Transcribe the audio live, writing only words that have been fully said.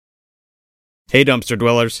Hey, Dumpster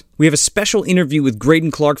Dwellers. We have a special interview with Graydon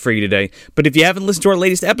Clark for you today, but if you haven't listened to our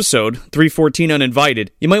latest episode, 314 Uninvited,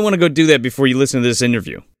 you might want to go do that before you listen to this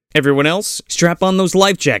interview. Everyone else, strap on those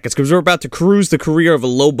life jackets because we're about to cruise the career of a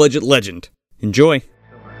low-budget legend. Enjoy.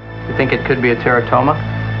 You think it could be a teratoma?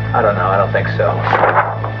 I don't know. I don't think so.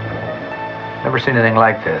 Never seen anything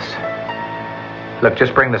like this. Look,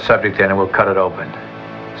 just bring the subject in and we'll cut it open.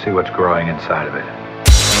 See what's growing inside of it.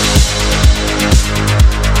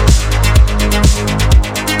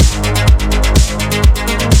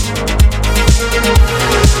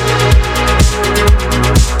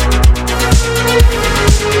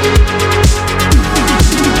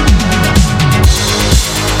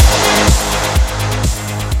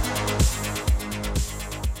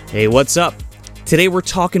 Hey, what's up? Today we're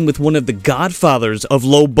talking with one of the godfathers of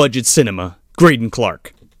low-budget cinema, Graydon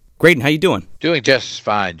Clark. Graydon, how you doing? Doing just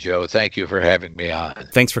fine, Joe. Thank you for having me on.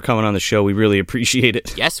 Thanks for coming on the show. We really appreciate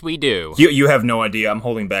it. Yes, we do. You have no idea. I'm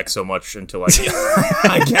holding back so much until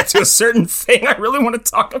I get to a certain thing I really want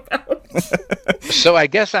to talk about. So I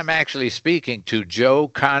guess I'm actually speaking to Joe,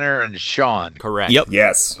 Connor, and Sean. Correct. Yep.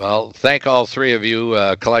 Yes. Well, thank all three of you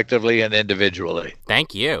collectively and individually.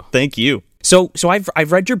 Thank you. Thank you. So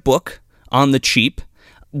I've read your book On the Cheap.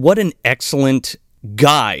 What an excellent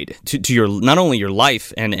guide to your, not only your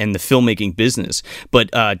life and the filmmaking business,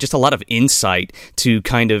 but just a lot of insight to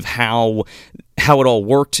kind of how it all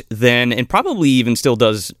worked then and probably even still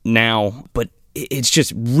does now. But it's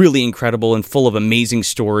just really incredible and full of amazing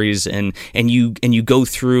stories, and you go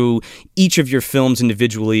through each of your films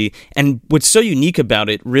individually. And what's so unique about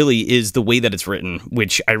it really is the way that it's written,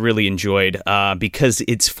 which I really enjoyed because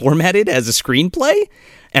it's formatted as a screenplay,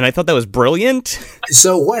 and I thought that was brilliant.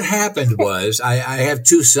 So what happened was I have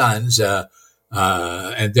two sons, and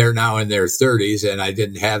they're now in their 30s, and I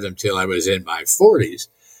didn't have them till I was in my 40s.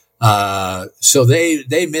 So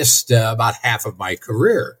they missed about half of my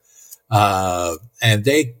career. And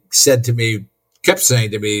they kept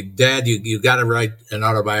saying to me, Dad, you got to write an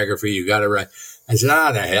autobiography. You got to write. I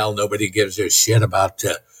said, the hell, nobody gives a shit about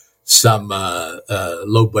some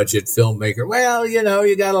low budget filmmaker. Well, you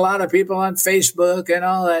got a lot of people on Facebook and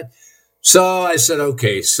all that. So I said,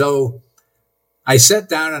 okay. So I sat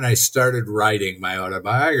down and I started writing my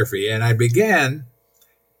autobiography, and I began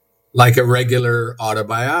like a regular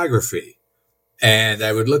autobiography. And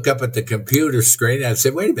I would look up at the computer screen and I'd say,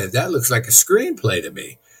 wait a minute, that looks like a screenplay to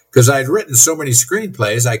me. Because I'd written so many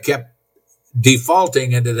screenplays, I kept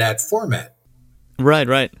defaulting into that format.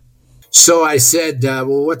 Right. So I said,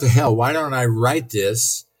 well, what the hell? Why don't I write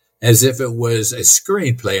this as if it was a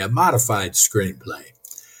screenplay, a modified screenplay?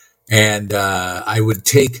 And I would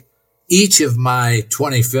take each of my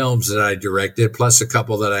 20 films that I directed, plus a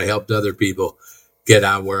couple that I helped other people get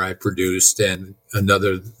on where I produced, and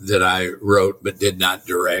another that I wrote but did not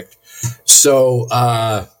direct. So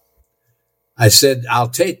I said, I'll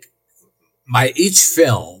take each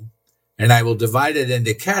film and I will divide it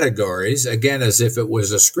into categories, again, as if it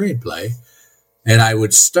was a screenplay. And I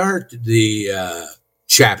would start the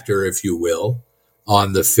chapter, if you will,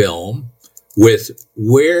 on the film with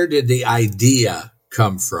where did the idea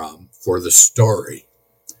come from for the story?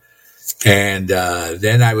 And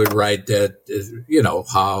then I would write that,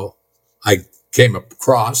 how I came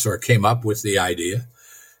across or came up with the idea.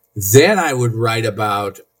 Then I would write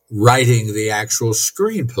about writing the actual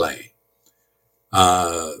screenplay.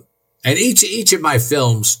 And each of my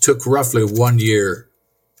films took roughly 1 year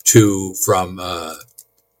from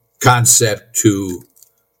concept to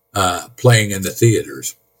playing in the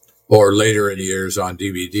theaters, or later in the years on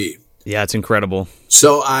DVD. Yeah, it's incredible.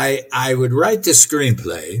 So I would write the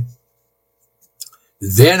screenplay.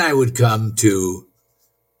 Then I would come to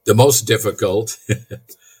the most difficult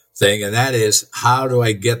thing, and that is, how do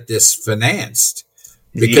I get this financed?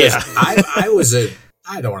 Because I was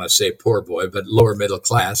I don't want to say poor boy, but lower middle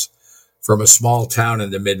class from a small town in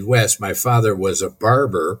the Midwest. My father was a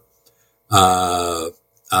barber in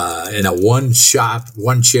a one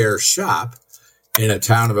chair shop in a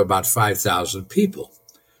town of about 5,000 people.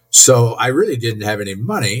 So I really didn't have any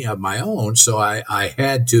money of my own. So I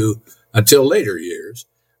had to, until later years,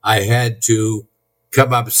 I had to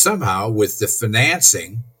come up somehow with the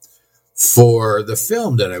financing for the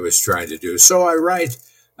film that I was trying to do. So I write,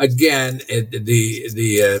 again,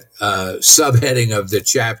 the subheading of the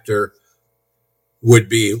chapter would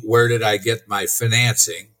be, where did I get my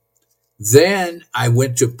financing? Then I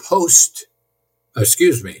went to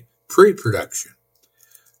pre-production,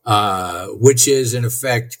 which is in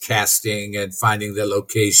effect casting and finding the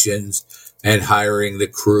locations and hiring the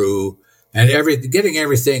crew and getting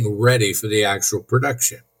everything ready for the actual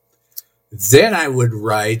production. Then I would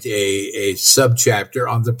write a subchapter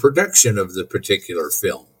on the production of the particular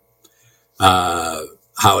film,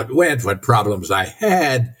 how it went, what problems I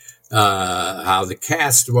had, how the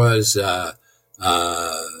cast was,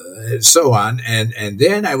 and so on. And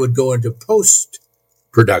then I would go into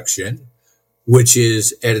post-production, which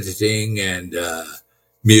is editing and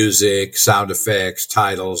music, sound effects,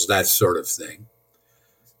 titles, that sort of thing.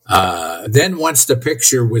 Then once the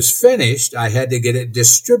picture was finished, I had to get it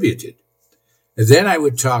distributed. And then I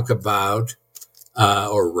would talk about,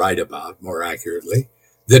 or write about more accurately,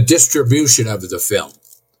 the distribution of the film.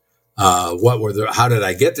 How did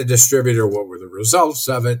I get the distributor? What were the results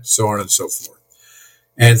of it? So on and so forth.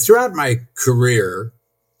 And throughout my career,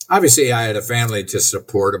 obviously I had a family to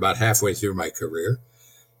support about halfway through my career.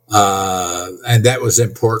 And that was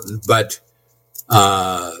important. But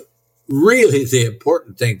really the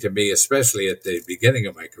important thing to me, especially at the beginning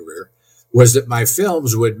of my career, was that my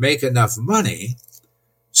films would make enough money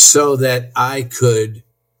so that I could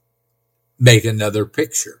make another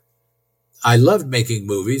picture. I loved making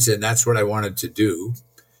movies, and that's what I wanted to do.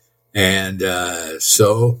 And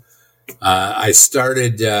so I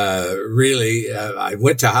started I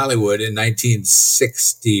went to Hollywood in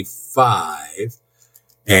 1965,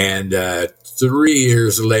 and 3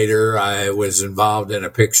 years later, I was involved in a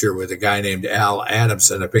picture with a guy named Al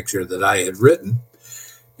Adamson, a picture that I had written.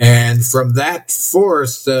 And from that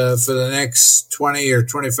forth, for the next 20 or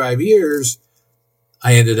 25 years,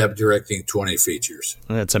 I ended up directing 20 features.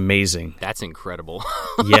 That's amazing. That's incredible.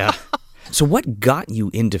 Yeah. So what got you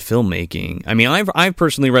into filmmaking? I mean, I've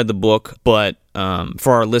personally read the book, but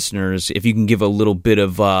for our listeners, if you can give a little bit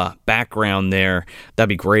of background there, that'd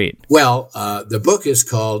be great. Well, the book is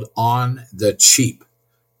called On the Cheap,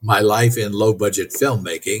 My Life in Low Budget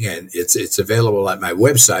Filmmaking, and it's available at my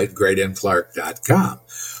website, greatmclark.com.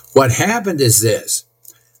 What happened is this.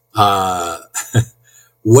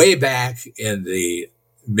 Way back in the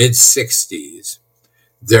mid-'60s,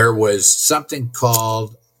 there was something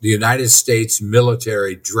called the United States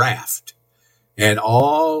Military Draft. And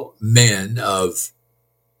all men of,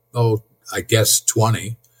 I guess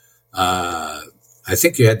 20, I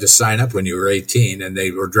think you had to sign up when you were 18, and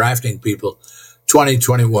they were drafting people 20,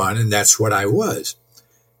 21, and that's what I was.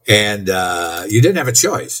 And you didn't have a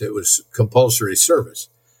choice. It was compulsory service.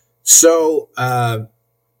 So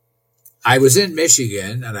I was in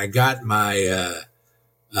Michigan, and I got my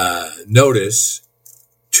notice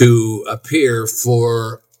to appear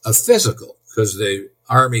for a physical, because the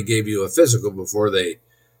Army gave you a physical before they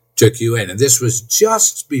took you in. And this was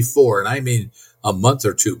just before, and I mean a month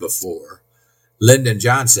or two before, Lyndon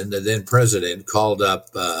Johnson, the then president, called up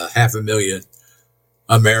 500,000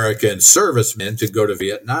 American servicemen to go to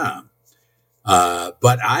Vietnam.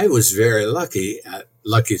 But I was very lucky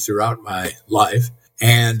throughout my life.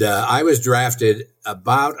 And I was drafted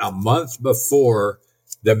about a month before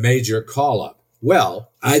the major call-up. Well,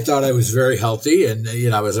 I thought I was very healthy, and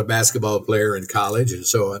I was a basketball player in college and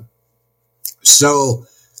so on. So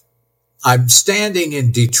I'm standing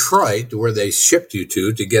in Detroit, where they shipped you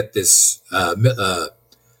to get this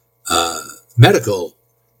medical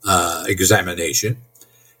examination.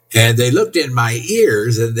 And they looked in my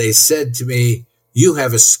ears, and they said to me, "You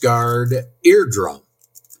have a scarred eardrum."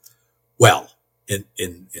 Well,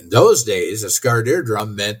 in those days, a scarred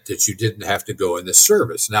eardrum meant that you didn't have to go in the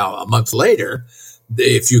service. Now, a month later,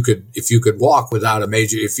 if you could walk without a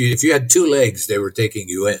major, if you had two legs, they were taking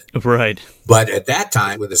you in. Right. But at that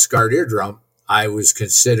time, with a scarred eardrum, I was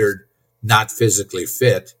considered not physically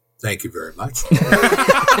fit. Thank you very much.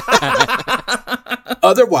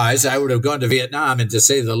 Otherwise, I would have gone to Vietnam, and to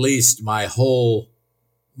say the least, my whole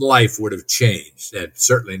life would have changed, and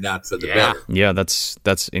certainly not for the better. Yeah,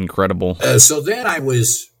 that's incredible. So then I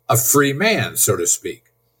was a free man, so to speak.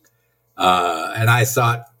 And I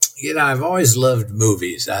thought, I've always loved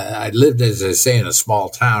movies. I lived, as I say, in a small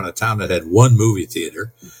town, a town that had one movie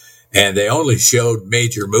theater, and they only showed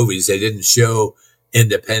major movies. They didn't show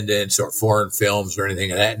independents or foreign films or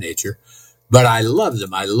anything of that nature. But I loved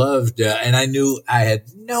them. I loved, and I knew I had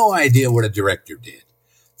no idea what a director did.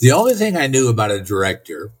 The only thing I knew about a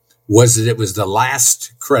director was that it was the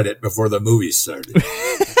last credit before the movie started.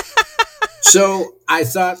 So I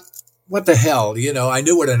thought, what the hell? I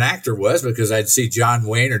knew what an actor was because I'd see John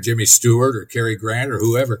Wayne or Jimmy Stewart or Cary Grant or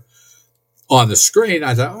whoever on the screen.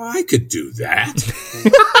 I thought, I could do that.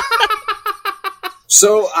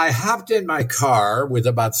 So I hopped in my car with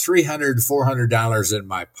about $300, $400 in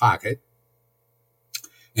my pocket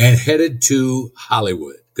and headed to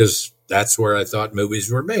Hollywood, because that's where I thought movies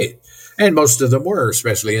were made. And most of them were,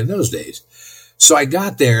 especially in those days. So I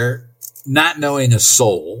got there not knowing a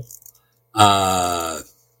soul.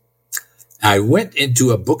 I went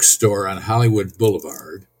into a bookstore on Hollywood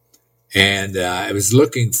Boulevard, and I was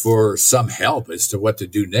looking for some help as to what to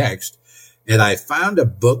do next. And I found a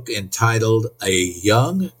book entitled A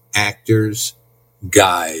Young Actor's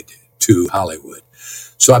Guide to Hollywood.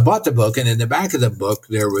 So I bought the book, and in the back of the book,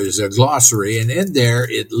 there was a glossary, and in there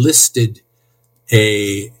it listed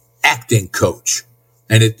a acting coach.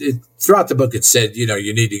 And it throughout the book, it said,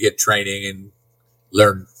 you need to get training and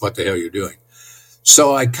learn what the hell you're doing.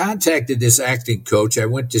 So I contacted this acting coach. I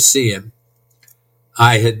went to see him.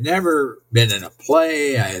 I had never been in a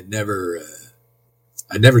play. I'd never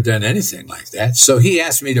done anything like that. So he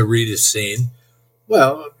asked me to read a scene.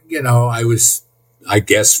 Well, I was, I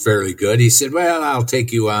guess, fairly good. He said, well, I'll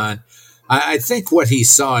take you on. I think what he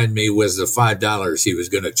saw in me was the $5 he was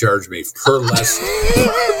going to charge me per lesson.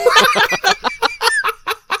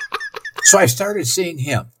 So I started seeing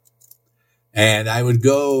him. And I would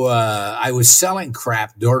go, I was selling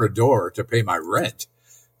crap door to door to pay my rent,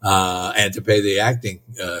 and to pay the acting,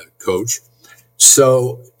 coach.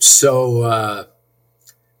 So,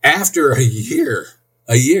 after a year,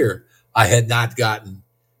 I had not gotten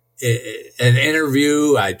an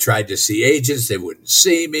interview. I tried to see agents. They wouldn't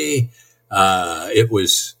see me. It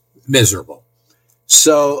was miserable.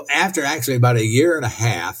 So after actually about a year and a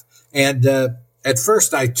half, and, at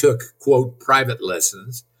first I took, quote, private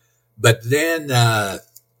lessons. But then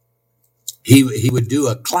he would do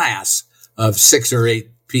a class of 6 or 8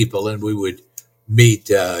 people, and we would meet.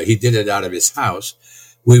 He did it out of his house.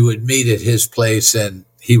 We would meet at his place, and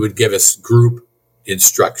he would give us group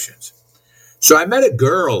instructions. So I met a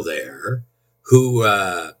girl there who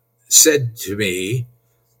said to me,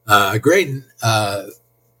 Graydon,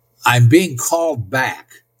 I'm being called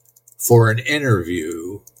back for an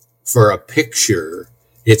interview for a picture.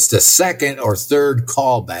 It's the second or third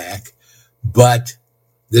callback, but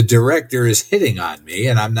the director is hitting on me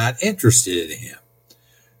and I'm not interested in him.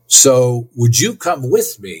 So would you come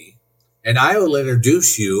with me and I will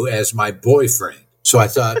introduce you as my boyfriend? So I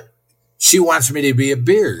thought, she wants me to be a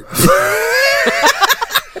beard.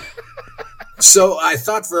 So I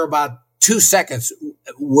thought for about 2 seconds,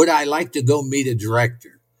 would I like to go meet a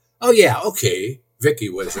director? Oh yeah, okay. Vicky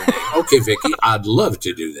was her name. Okay, Vicky, I'd love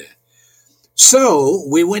to do that. So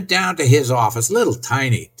we went down to his office, little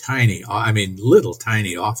tiny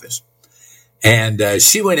office. And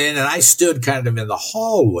she went in and I stood kind of in the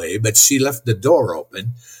hallway, but she left the door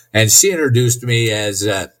open and she introduced me as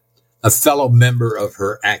a fellow member of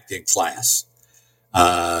her acting class.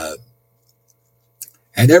 And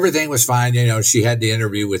everything was fine. She had the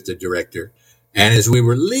interview with the director. And as we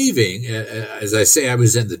were leaving, as I say, I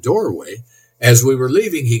was in the doorway. As we were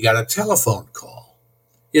leaving, he got a telephone call.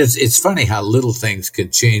 It's funny how little things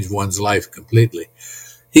can change one's life completely.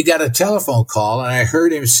 He got a telephone call and I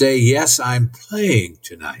heard him say, yes, I'm playing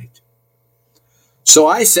tonight. So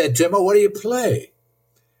I said to him, oh, what do you play?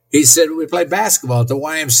 He said, we play basketball at the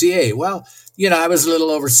YMCA. Well, I was a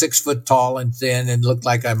little over 6 foot tall and thin and looked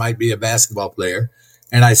like I might be a basketball player.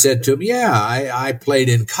 And I said to him, yeah, I played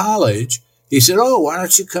in college. He said, oh, why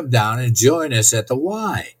don't you come down and join us at the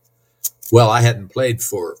Y? Well, I hadn't played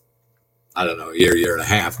for, I don't know, a year and a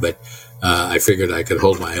half, but I figured I could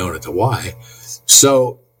hold my own at the Y.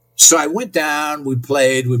 So I went down, we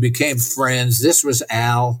played, we became friends. This was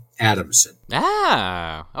Al Adamson.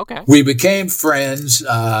 Ah, okay. We became friends.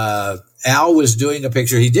 Al was doing a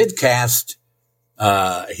picture. He did cast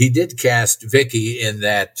Vicky in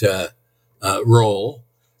that role.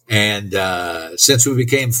 And since we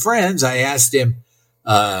became friends, I asked him,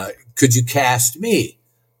 could you cast me?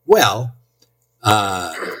 Well,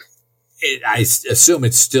 I assume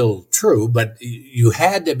it's still true, but you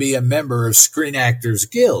had to be a member of Screen Actors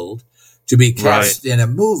Guild to be cast in a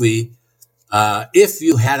movie if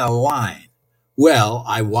you had a line. Well,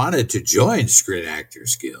 I wanted to join Screen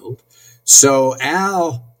Actors Guild, so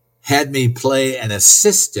Al had me play an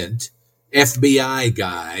assistant FBI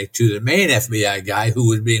guy to the main FBI guy who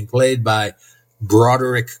was being played by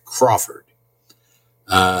Broderick Crawford.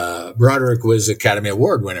 Broderick was Academy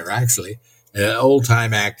Award winner, actually. An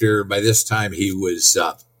old-time actor. By this time, he was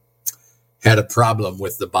had a problem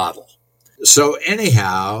with the bottle. So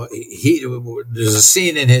anyhow, there's a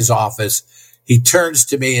scene in his office. He turns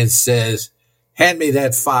to me and says, hand me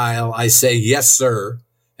that file. I say, yes, sir.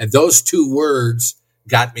 And those 2 words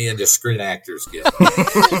got me into Screen Actors Guild.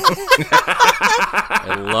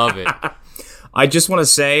 I love it. I just want to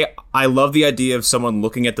say, I love the idea of someone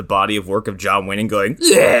looking at the body of work of John Wayne and going,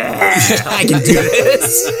 yeah, I can do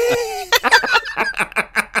this.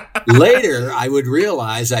 Later, I would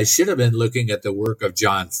realize I should have been looking at the work of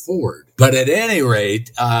John Ford. But at any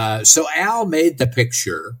rate, so Al made the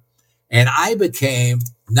picture, and I became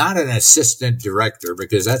not an assistant director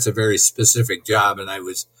because that's a very specific job and I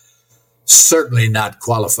was certainly not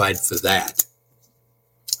qualified for that.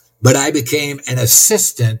 But I became an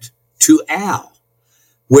assistant to Al,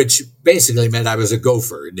 which basically meant I was a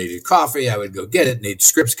gopher. It needed coffee, I would go get it. Needed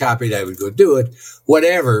scripts copied, I would go do it.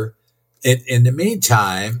 Whatever. In the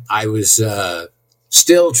meantime, I was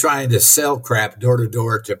still trying to sell crap door to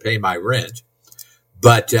door to pay my rent.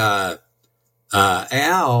 But Al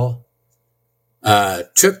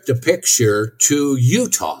took the picture to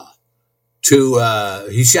Utah.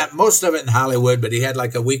 He shot most of it in Hollywood, but he had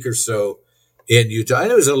like a week or so in Utah.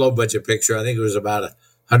 And it was a low budget picture. I think it was about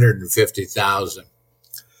 $150,000,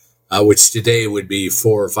 which today would be $400,000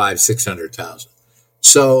 or $500,000, $600,000.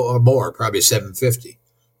 So, or more, probably 750.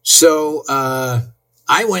 So,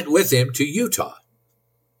 I went with him to Utah.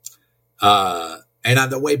 And on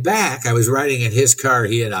the way back, I was riding in his car,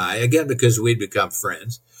 he and I, again, because we'd become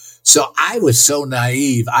friends. So I was so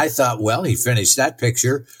naive. I thought, well, he finished that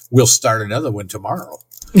picture. We'll start another one tomorrow.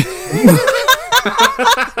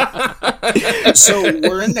 So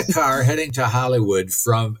we're in the car heading to Hollywood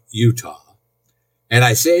from Utah. And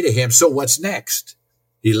I say to him, so what's next?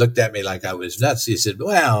 He looked at me like I was nuts. He said,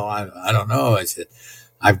 well, I don't know. I said,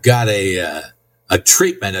 I've got a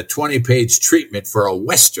treatment, a 20-page treatment for a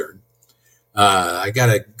Western. I got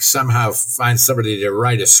to somehow find somebody to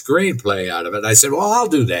write a screenplay out of it. I said, well, I'll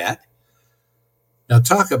do that. Now,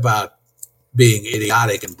 talk about being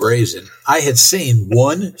idiotic and brazen. I had seen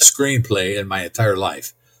one screenplay in my entire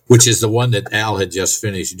life, which is the one that Al had just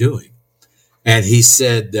finished doing. And he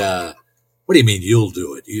said, what do you mean you'll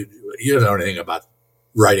do it? You don't know anything about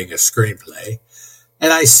writing a screenplay.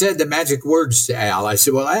 And I said the magic words to Al. I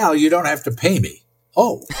said, well, Al, you don't have to pay me.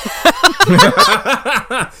 Oh.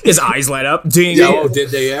 His eyes light up. Ding. Oh, did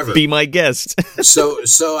they ever? Be my guest. So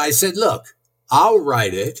I said, look, I'll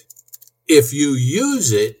write it. If you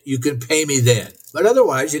use it, you can pay me then. But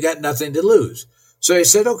otherwise, you got nothing to lose. So I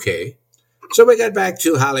said, okay. So we got back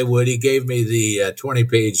to Hollywood. He gave me the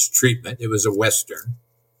 20-page treatment. It was a Western.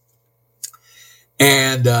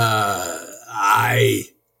 And I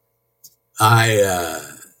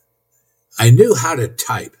knew how to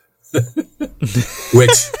type.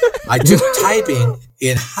 Which I took typing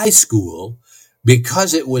in high school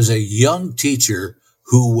because it was a young teacher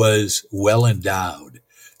who was well endowed.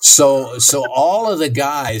 So all of the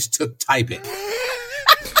guys took typing.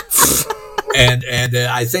 And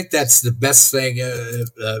I think that's the best thing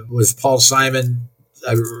was Paul Simon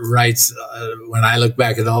writes, when I look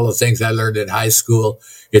back at all the things I learned in high school,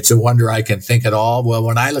 it's a wonder I can think at all. Well,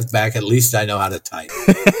 when I look back, at least I know how to type.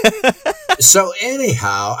 So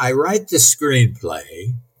anyhow, I write the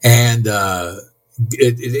screenplay and,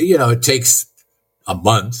 it takes a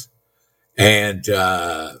month. And,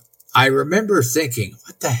 I remember thinking,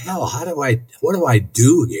 what the hell? What do I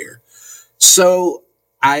do here? So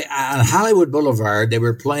on Hollywood Boulevard, they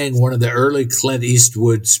were playing one of the early Clint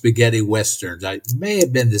Eastwood spaghetti westerns. It may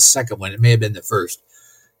have been the second one. It may have been the first.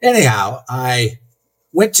 Anyhow, I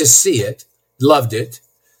went to see it, loved it.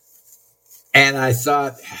 And I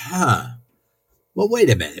thought, well, wait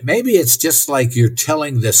a minute. Maybe it's just like you're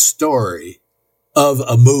telling the story of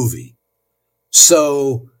a movie.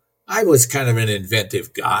 So I was kind of an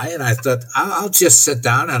inventive guy, and I thought I'll just sit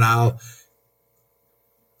down and I'll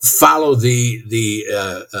follow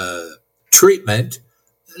the treatment,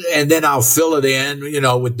 and then I'll fill it in,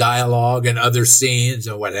 with dialogue and other scenes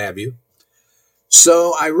and what have you.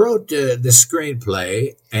 So I wrote the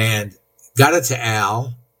screenplay and got it to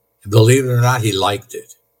Al. And believe it or not, he liked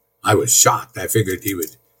it. I was shocked. I figured he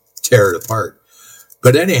would tear it apart.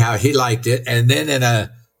 But anyhow, he liked it. And then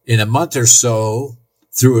in a month or so,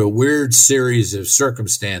 through a weird series of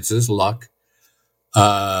circumstances, luck,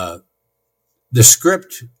 the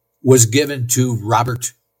script was given to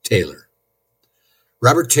Robert Taylor.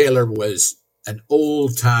 Robert Taylor was an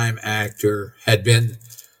old-time actor, had been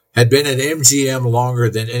at MGM longer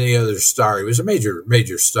than any other star. He was a major,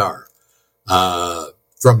 major star.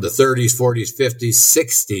 From the 30s, 40s, 50s,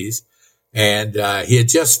 60s. And he had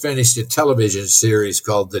just finished a television series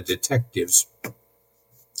called The Detectives.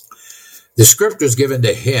 The script was given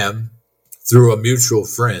to him through a mutual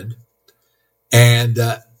friend. And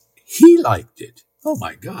he liked it. Oh,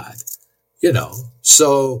 my God.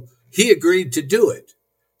 So he agreed to do it.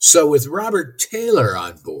 So with Robert Taylor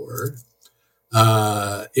on board,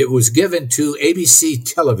 it was given to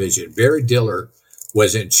ABC Television. Barry Diller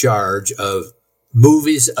was in charge of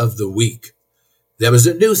Movies of the Week. That was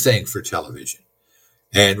a new thing for television.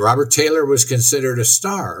 And Robert Taylor was considered a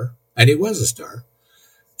star, and he was a star.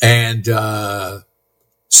 And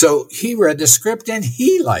so he read the script, and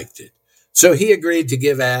he liked it. So he agreed to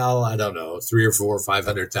give Al, I don't know, 3 or 4,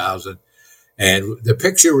 500,000. And the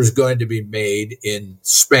picture was going to be made in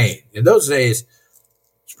Spain. In those days,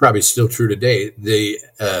 it's probably still true today, the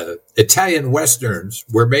Italian Westerns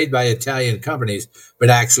were made by Italian companies, but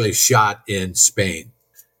actually shot in Spain.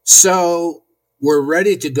 So we're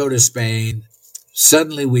ready to go to Spain.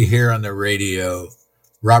 Suddenly we hear on the radio,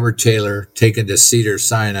 Robert Taylor taken to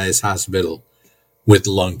Cedars-Sinai Hospital with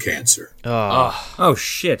lung cancer. Oh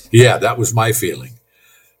shit. Yeah, that was my feeling.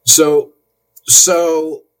 So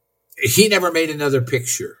he never made another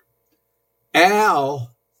picture.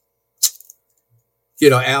 Al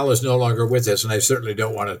is no longer with us, and I certainly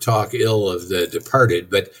don't want to talk ill of the departed,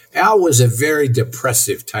 but Al was a very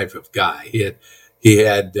depressive type of guy. He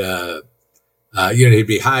had he'd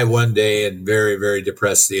be high one day and very, very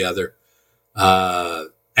depressed the other.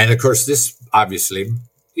 And of course, this obviously,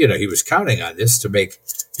 he was counting on this to make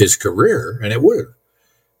his career, and it would.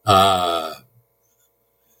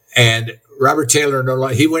 And Robert Taylor,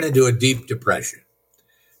 he went into a deep depression.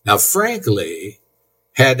 Now, frankly,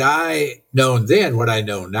 had I known then what I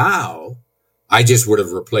know now, I just would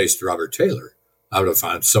have replaced Robert Taylor. I would have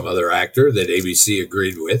found some other actor that ABC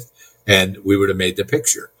agreed with, and we would have made the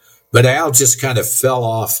picture. But Al just kind of fell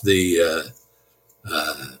off the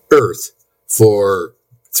earth for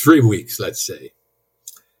 3 weeks, let's say.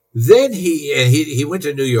 Then he went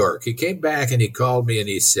to New York. He came back and he called me and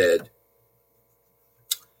he said,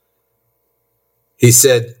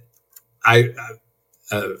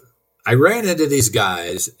 I ran into these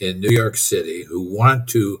guys in New York City who want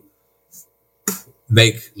to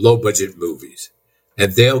make low budget movies,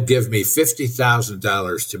 and they'll give me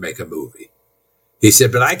 $50,000 to make a movie. He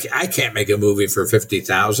said, but I can't make a movie for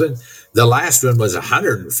 $50,000. The last one was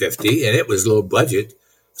 $150 and it was low budget.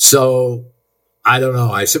 So I don't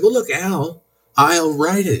know. I said, well, look, Al, I'll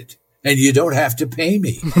write it and you don't have to pay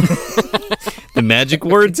me. The magic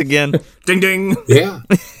words again. Ding, ding. Yeah.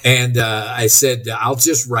 And I said, I'll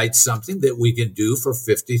just write something that we can do for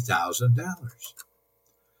 $50,000.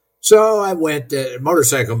 So I went,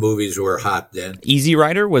 motorcycle movies were hot then. Easy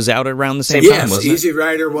Rider was out around the same time, wasn't it? Yes, Easy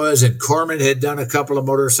Rider was, and Corman had done a couple of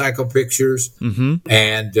motorcycle pictures. Mm-hmm.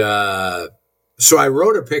 And so I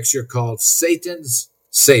wrote a picture called Satan's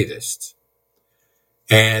Sadists.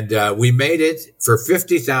 And we made it for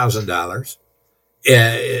 $50,000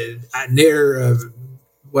 near,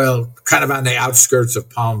 kind of on the outskirts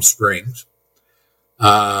of Palm Springs.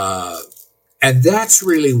 And that's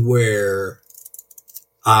really where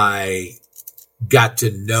I got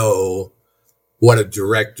to know what a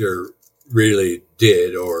director really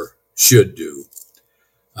did or should do.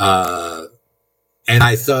 And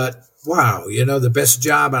I thought, wow, the best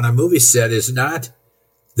job on a movie set is not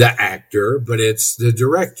the actor, but it's the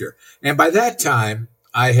director. And by that time,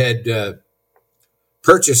 I had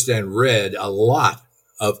purchased and read a lot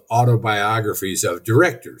of autobiographies of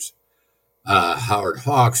directors. Howard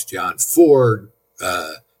Hawks, John Ford,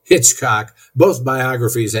 Hitchcock, both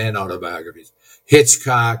biographies and autobiographies.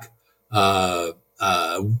 Hitchcock, William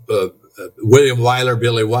Wyler,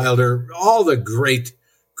 Billy Wilder, all the great,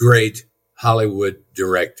 great Hollywood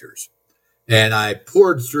directors. And I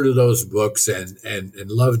poured through those books and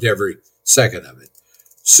loved every second of it.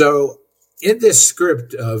 So in this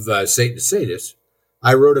script of Satan's Sadists,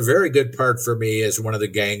 I wrote a very good part for me as one of the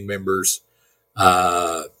gang members.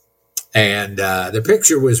 And the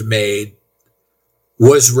picture was made,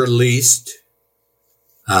 was released.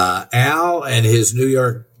 Al and his New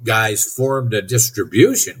York guys formed a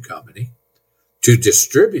distribution company to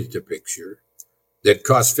distribute the picture that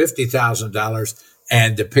cost $50,000.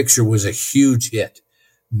 And the picture was a huge hit,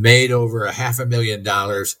 made over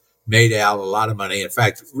 $500,000, made Al a lot of money. In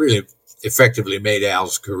fact, really effectively made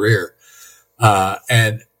Al's career.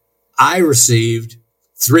 And I received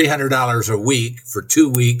 $300 a week for 2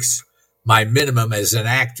 weeks. My minimum as an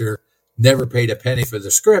actor, never paid a penny for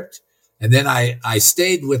the script. And then I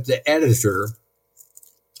stayed with the editor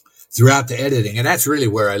throughout the editing. And that's really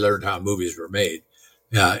where I learned how movies were made,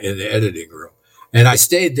 in the editing room. And I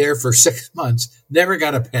stayed there for 6 months, never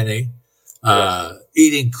got a penny,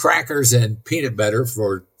 eating crackers and peanut butter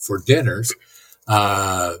for dinners.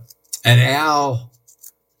 And Al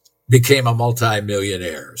became a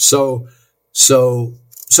multimillionaire. So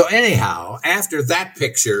anyhow, after that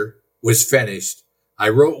picture was finished, I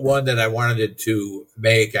wrote one that I wanted to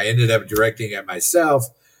make. I ended up directing it myself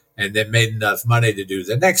and then made enough money to do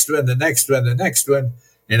the next one, the next one, the next one.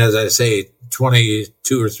 And as I say,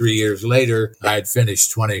 22 or 3 years later, I had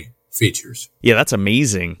finished 20 features. Yeah, that's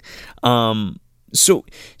amazing. So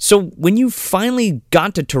when you finally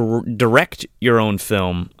got to direct your own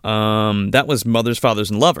film, that was Mothers, Fathers,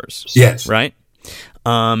 and Lovers. Yes. Right?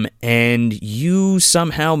 and you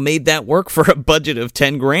somehow made that work for a budget of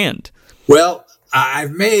 $10,000. Well,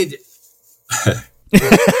 I've made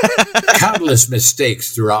countless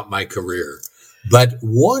mistakes throughout my career, but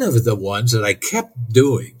one of the ones that I kept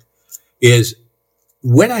doing is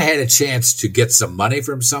when I had a chance to get some money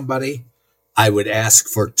from somebody, I would ask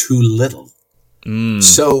for too little.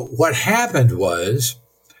 So what happened was,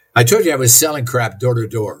 I told you I was selling crap door to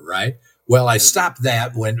door, right? Well, I stopped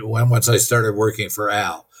that once I started working for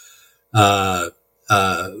Al. But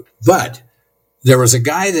there was a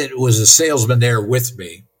guy that was a salesman there with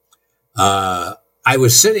me. I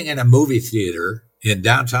was sitting in a movie theater in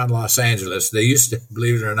downtown Los Angeles. They used to,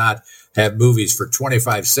 believe it or not, have movies for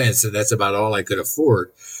 25 cents, and that's about all I could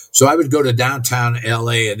afford. So I would go to downtown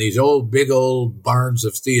LA and these big old barns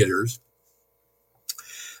of theaters.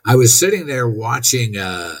 I was sitting there watching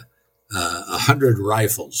 100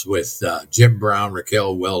 Rifles with Jim Brown,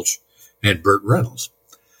 Raquel Welch, and Burt Reynolds.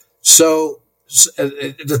 So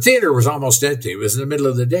the theater was almost empty. It was in the middle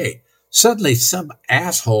of the day. Suddenly, some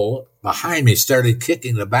asshole behind me started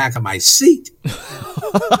kicking the back of my seat.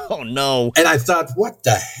 Oh, no. And I thought, what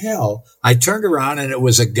the hell? I turned around, and it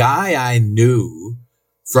was a guy I knew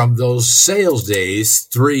from those sales days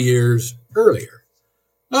 3 years earlier.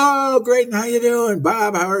 Oh, great. And how you doing?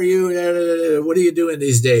 Bob, how are you? What are you doing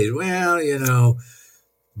these days? Well,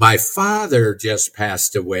 my father just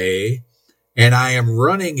passed away, and I am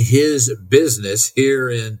running his business here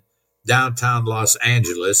in downtown Los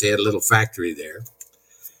Angeles. He had a little factory there.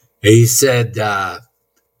 He said,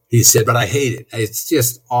 but I hate it. It's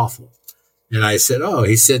just awful. And I said, oh,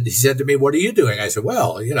 he said to me, what are you doing? I said,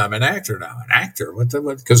 well, I'm an actor now. An actor? What?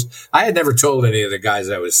 Because I had never told any of the guys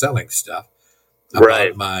I was selling stuff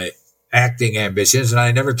about my acting ambitions, and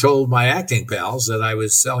I never told my acting pals that I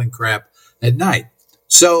was selling crap at night.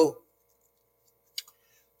 So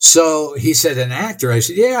he said, an actor? I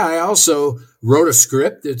said, yeah, I also wrote a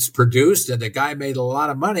script that's produced, and the guy made a lot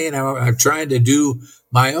of money, and I'm trying to do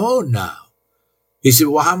my own now. He said,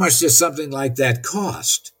 well, how much does something like that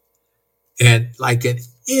cost? And like an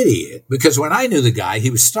idiot, because when I knew the guy, he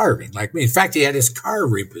was starving like me. In fact, he had his car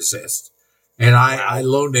repossessed, and I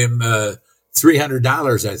loaned him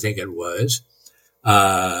 $300, I think it was,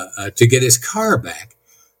 to get his car back.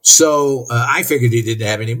 So I figured he didn't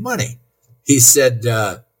have any money. He said,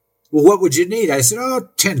 well, what would you need? I said, oh,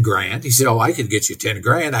 $10,000. He said, oh, I could get you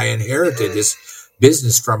 $10,000. I inherited this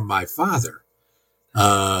business from my father.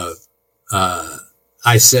 I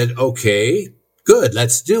said, okay, good,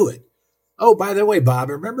 let's do it. Oh, by the way, Bob,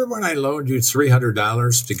 remember when I loaned you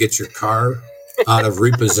 $300 to get your car out of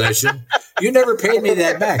repossession? You never paid me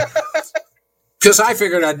that back. Because I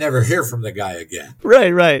figured I'd never hear from the guy again.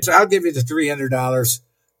 Right. So I'll give you the $300.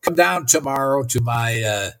 Come down tomorrow to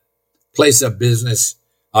my place of business.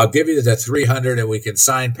 I'll give you the $300 and we can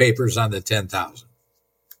sign papers on the $10,000.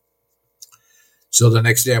 So the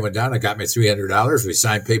next day I went down, I got my $300. We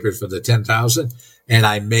signed papers for the $10,000 and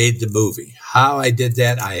I made the movie. How I did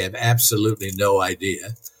that, I have absolutely no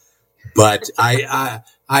idea. But I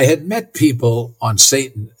had met people on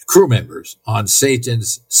crew members on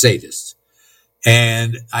Satan's Sadists.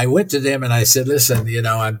 And I went to them and I said, listen,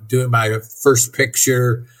 I'm doing my first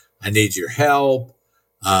picture. I need your help.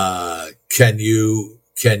 Can you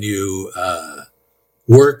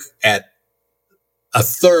work at a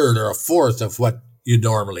third or a fourth of what you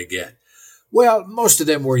normally get? Well, most of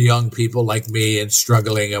them were young people like me and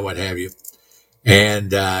struggling and what have you. And,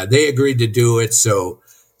 they agreed to do it. So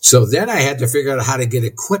then I had to figure out how to get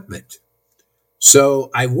equipment. So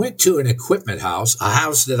I went to an equipment house, a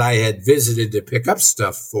house that I had visited to pick up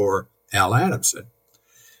stuff for Al Adamson.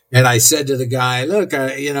 And I said to the guy, look,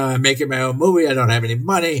 I'm making my own movie. I don't have any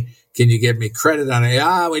money. Can you give me credit on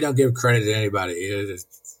it? We don't give credit to anybody.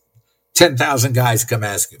 10,000 guys come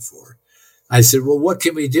asking for it. I said, well, what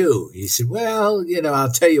can we do? He said, well,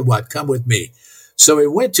 I'll tell you what, come with me. So we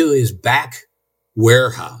went to his back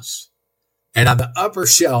warehouse, and on the upper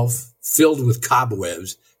shelf filled with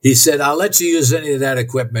cobwebs, he said, I'll let you use any of that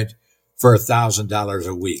equipment for $1,000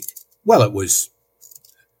 a week. Well, it was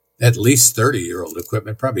at least 30-year-old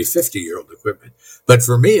equipment, probably 50-year-old equipment. But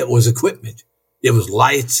for me, it was equipment. It was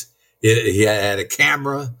lights. He had a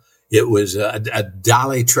camera. It was a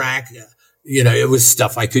dolly track. It was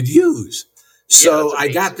stuff I could use. So I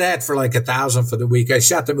got that for like $1,000 for the week. I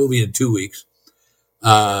shot the movie in 2 weeks.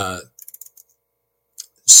 And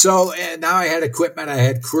now I had equipment. I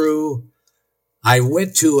had crew. I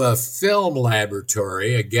went to a film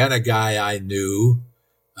laboratory, again, a guy I knew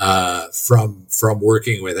from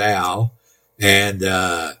working with Al. And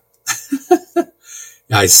I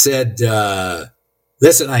said,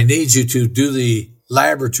 listen, I need you to do the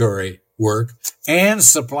laboratory work and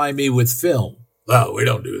supply me with film. Well, we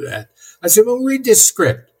don't do that. I said, well, read this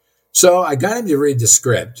script. So I got him to read the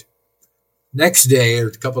script. Next day or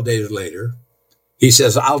a couple of days later, he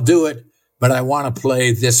says, I'll do it, but I want to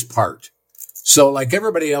play this part. So like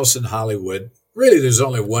everybody else in Hollywood, really there's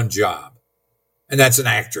only one job, and that's an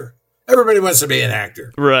actor. Everybody wants to be an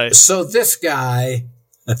actor. Right. So this guy,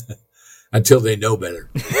 until they know better,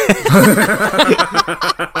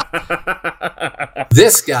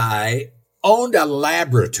 this guy owned a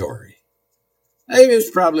laboratory. It was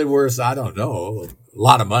probably worth, I don't know, a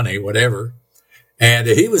lot of money, whatever. And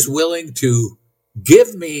he was willing to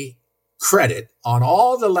give me credit on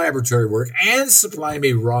all the laboratory work and supply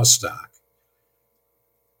me raw stock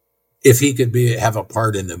if he could have a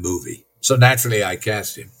part in the movie. So naturally I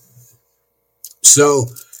cast him. So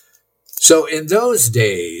in those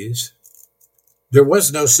days, there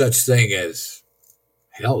was no such thing as,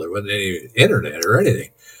 hell, there wasn't any internet or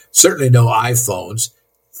anything. Certainly no iPhones.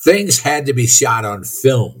 Things had to be shot on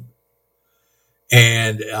film.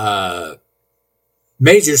 And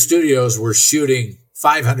major studios were shooting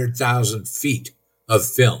 500,000 feet of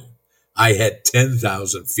film. I had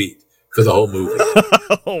 10,000 feet for the whole movie.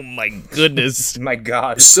 Oh, my goodness. My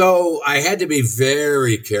God. So I had to be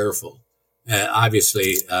very careful,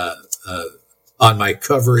 obviously, on my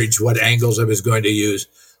coverage, what angles I was going to use.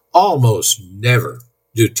 Almost never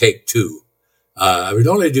do take two. I would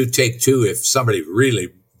only do take two if somebody really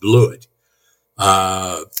blew it.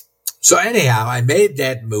 So anyhow, I made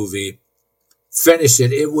that movie, finished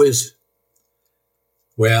it. It was,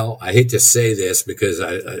 well, I hate to say this because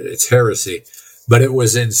it's heresy, but it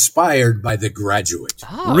was inspired by The Graduate.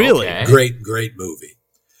 Oh, Really? okay. Great movie.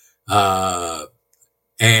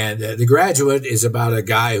 And The Graduate is about a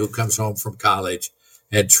guy who comes home from college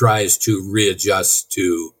and tries to readjust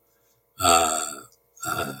to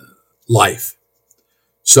life.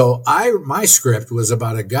 So my script was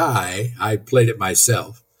about a guy, I played it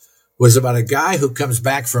myself, was about a guy who comes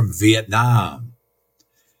back from Vietnam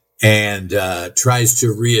and tries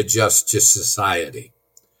to readjust to society.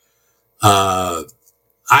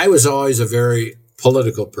 I was always a very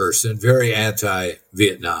political person, very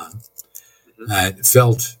anti-Vietnam. I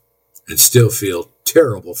felt and still feel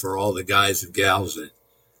terrible for all the guys and gals that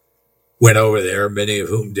went over there, many of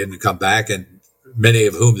whom didn't come back, and many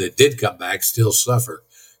of whom that did come back still suffer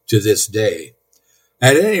to this day.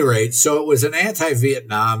 At any rate, so it was an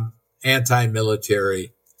anti-Vietnam,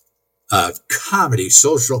 anti-military comedy,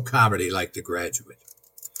 social comedy like The Graduate.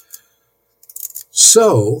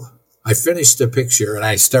 So I finished the picture and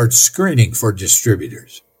I start screening for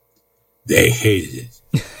distributors. They hated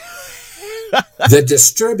it. The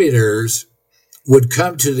distributors would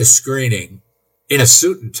come to the screening in a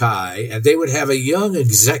suit and tie, and they would have a young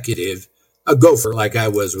executive, a gopher like I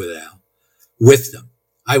was with Al, with them.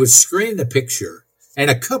 I would screen the picture, and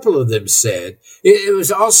a couple of them said it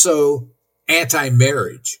was also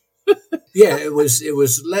anti-marriage. Yeah, it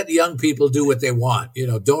was let young people do what they want. You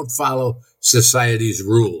know, don't follow society's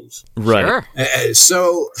rules. Right. Sure.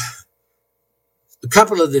 So a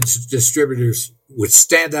couple of the distributors would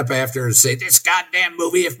stand up after and say, this goddamn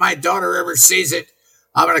movie, if my daughter ever sees it,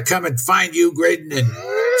 I'm going to come and find you, Graydon, and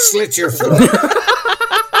slit your throat.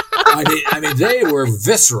 I mean, they were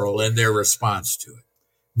visceral in their response to it.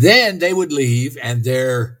 Then they would leave, and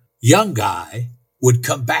their young guy would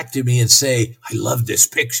come back to me and say, I love this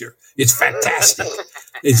picture. It's fantastic.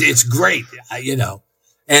 It's great, you know.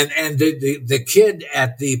 And the kid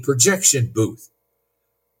at the projection booth,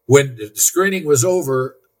 when the screening was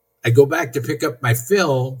over, I go back to pick up my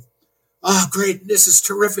film. Oh, great. This is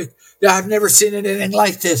terrific. I've never seen anything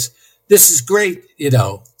like this. This is great, you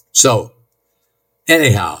know. So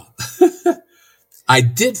anyhow, I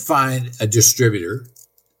did find a distributor,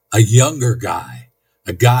 a younger guy,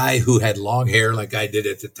 a guy who had long hair like I did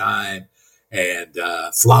at the time, and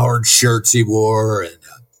flowered shirts he wore. And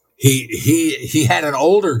he had an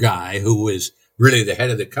older guy who was really the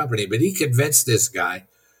head of the company, but he convinced this guy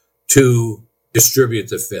to distribute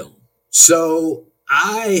the film. So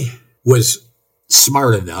I was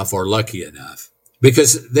smart enough or lucky enough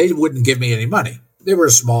because they wouldn't give me any money. They were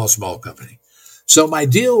a small company. So my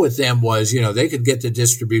deal with them was, you know, they could get the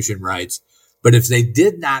distribution rights, but if they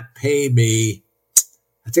did not pay me,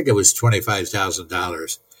 I think it was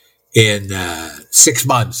 $25,000 in 6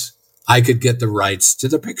 months, I could get the rights to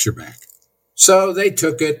the picture back. So they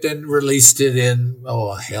took it and released it in, 2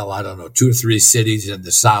 or 3 cities in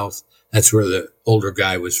the South. That's where the older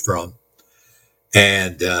guy was from.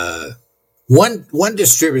 And one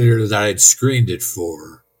distributor that I'd screened it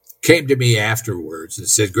for came to me afterwards and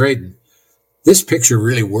said, Graydon, this picture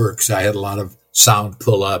really works. I had a lot of sound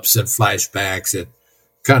pull-ups and flashbacks and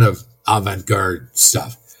kind of avant-garde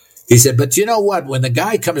stuff. He said, but you know what? When the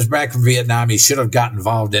guy comes back from Vietnam, he should have got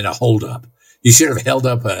involved in a holdup. He should have held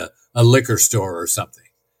up a liquor store or something.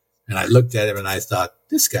 And I looked at him and I thought,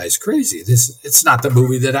 this guy's crazy. It's not the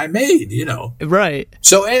movie that I made, you know. Right.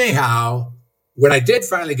 So anyhow, when I did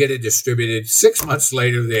finally get it distributed, 6 months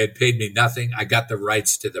later, they had paid me nothing. I got the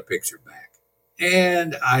rights to the picture back.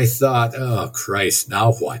 And I thought, oh, Christ,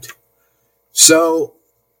 now what? So,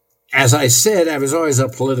 as I said, I was always a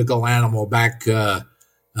political animal back in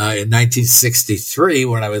 1963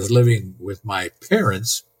 when I was living with my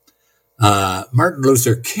parents. Martin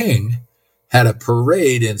Luther King had a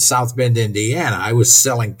parade in South Bend, Indiana. I was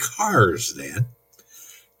selling cars then.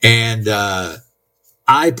 And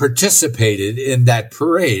I participated in that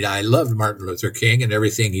parade. I loved Martin Luther King and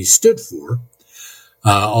everything he stood for.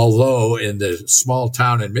 Although in the small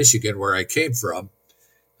town in Michigan where I came from,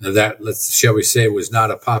 that, shall we say, was not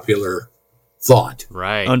a popular thought.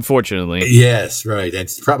 Right. Unfortunately. Yes, right. And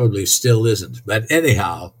probably still isn't. But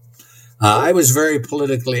anyhow, I was very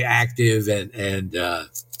politically active. And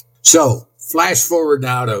so flash forward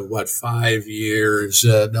now to 5 years,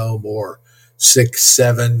 no more, 6,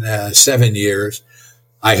 7 years.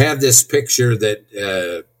 I have this picture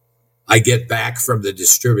that I get back from the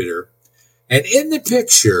distributor. And in the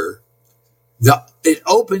picture, it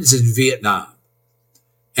opens in Vietnam.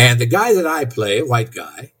 And the guy that I play, a white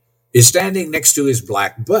guy, is standing next to his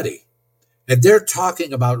black buddy. And they're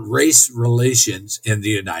talking about race relations in the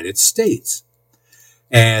United States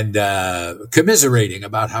and commiserating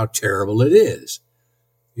about how terrible it is.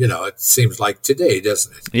 You know, it seems like today,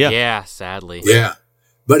 doesn't it? Yeah. Yeah, sadly. Yeah.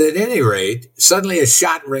 But at any rate, suddenly a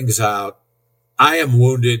shot rings out. I am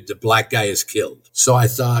wounded. The black guy is killed. So I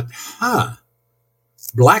thought,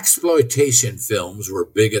 blaxploitation films were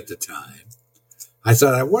big at the time. I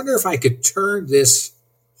thought, I wonder if I could turn this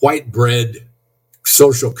white bread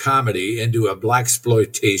social comedy into a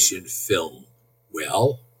blaxploitation film.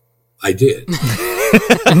 Well, I did.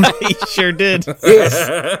 He sure did.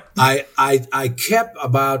 Yes. I kept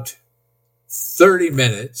about 20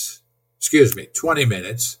 minutes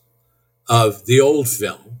of the old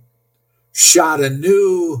film, shot a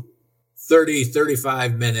new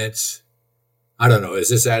 35 minutes. I don't know. Is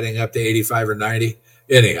this adding up to 85 or 90?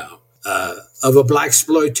 Anyhow, of a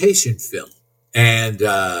blaxploitation film. And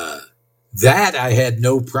that I had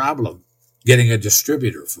no problem getting a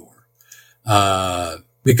distributor for.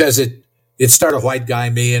 Because it started a white guy,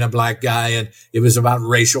 me, and a black guy, and it was about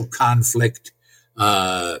racial conflict.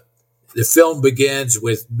 The film begins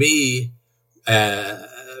with me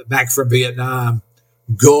back from Vietnam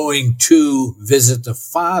going to visit the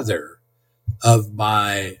father of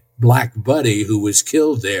my black buddy who was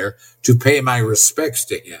killed there to pay my respects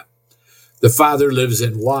to him. The father lives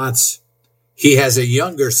in Watts. He has a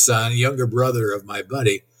younger brother of my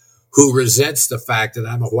buddy, who resents the fact that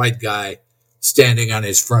I'm a white guy standing on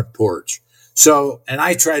his front porch. So, and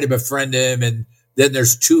I try to befriend him, and then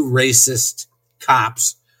there's two racist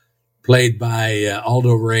cops played by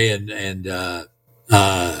Aldo Ray and how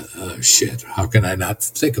can I not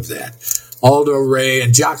think of that? Aldo Ray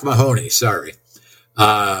and Jock Mahoney, sorry.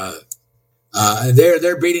 They're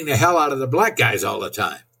beating the hell out of the black guys all the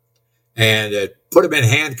time, and put them in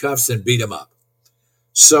handcuffs and beat them up.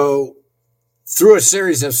 So through a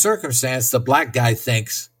series of circumstances, the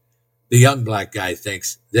young black guy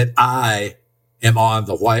thinks that I am on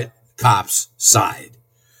the white cop's side.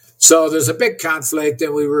 So there's a big conflict,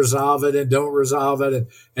 and we resolve it and don't resolve it,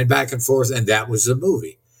 and back and forth, and that was the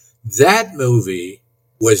movie. That movie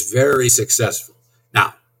was very successful.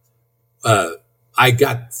 Now, I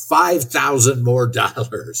got $5,000 more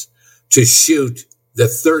to shoot the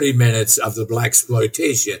 30 minutes of the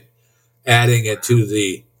blaxploitation, adding it to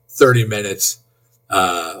the 30 minutes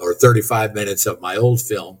or 35 minutes of my old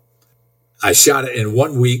film. I shot it in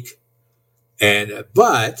 1 week,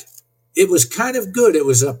 but it was kind of good. It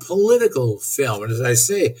was a political film. And as I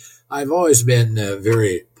say, I've always been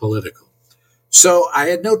very political. So I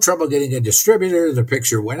had no trouble getting a distributor. The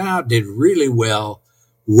picture went out, did really well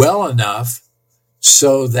enough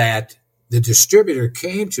so that the distributor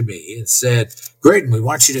came to me and said, Graydon, we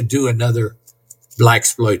want you to do another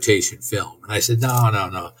blaxploitation film. And I said, no,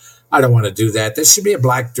 I don't want to do that. This should be a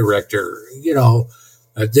black director. You know,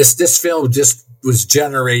 this film just was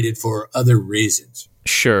generated for other reasons.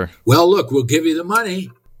 Sure. Well, look, we'll give you the money.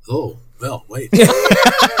 Oh, well, wait.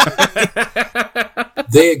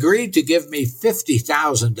 They agreed to give me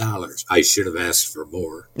 $50,000. I should have asked for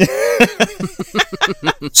more.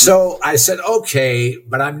 So I said, okay,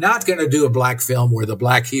 but I'm not going to do a black film where the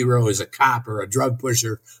black hero is a cop or a drug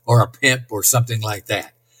pusher or a pimp or something like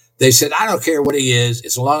that. They said, I don't care what he is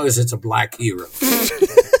as long as it's a black hero.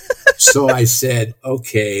 So I said,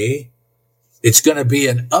 okay, it's going to be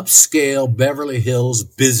an upscale Beverly Hills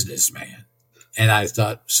businessman. And I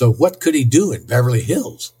thought, so what could he do in Beverly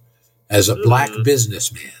Hills as a black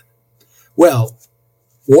businessman? Well,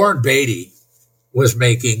 Warren Beatty was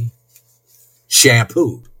making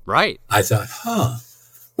shampoo. Right. I thought,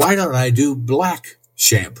 why don't I do black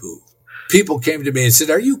shampoo? People came to me and said,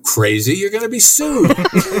 are you crazy? You're going to be sued.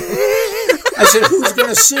 I said, who's going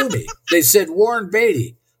to sue me? They said, Warren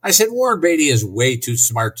Beatty. I said, Warren Beatty is way too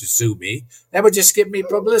smart to sue me. That would just give me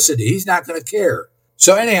publicity. He's not going to care.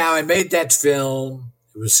 So anyhow, I made that film.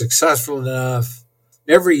 It was successful enough.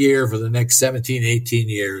 Every year for the next 17, 18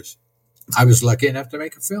 years, I was lucky enough to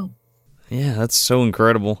make a film. Yeah, that's so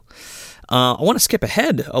incredible. I want to skip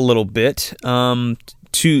ahead a little bit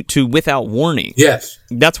to Without Warning. Yes.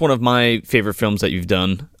 That's one of my favorite films that you've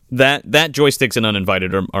done. That Joysticks and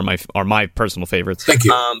Uninvited are my personal favorites. Thank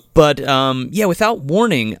you. But Without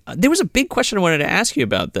Warning, there was a big question I wanted to ask you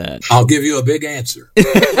about that. I'll give you a big answer.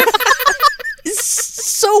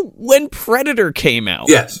 So when Predator came out,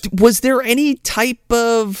 yes, was there any type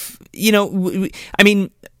of, I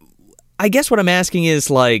mean, I guess what I'm asking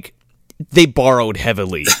is, like, they borrowed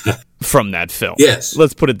heavily from that film. Yes.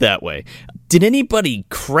 Let's put it that way. Did anybody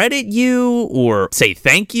credit you or say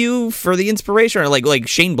thank you for the inspiration, or like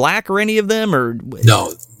Shane Black or any of them? Or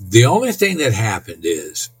no, the only thing that happened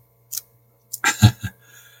is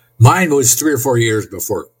mine was 3 or 4 years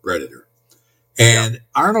before Predator. And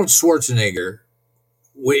Arnold Schwarzenegger,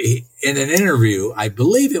 in an interview, I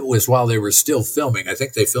believe it was while they were still filming, I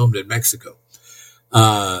think they filmed in Mexico,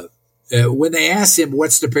 when they asked him,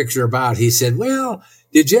 what's the picture about? He said, well,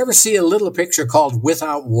 did you ever see a little picture called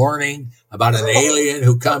Without Warning about an alien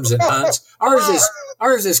who comes and hunts?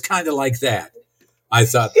 Ours is kind of like that. I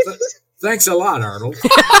thought, thanks a lot, Arnold.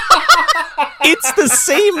 It's the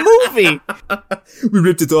same movie. We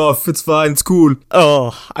ripped it off. It's fine. It's cool.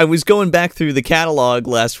 Oh, I was going back through the catalog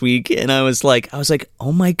last week, and I was like,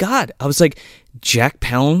 oh my God. I was like, Jack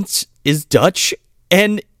Palance is Dutch,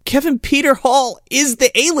 and Kevin Peter Hall is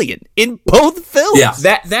the alien in both films.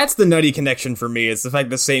 Yeah, that's the nutty connection for me. It's the fact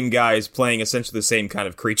the same guy is playing essentially the same kind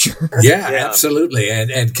of creature. Yeah, absolutely.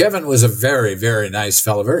 And Kevin was a very, very nice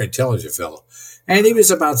fellow, very intelligent fellow. And he was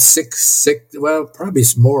about 6'6", well, probably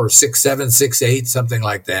more, 6'7", 6'8", something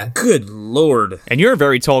like that. Good Lord. And you're a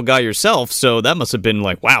very tall guy yourself, so that must have been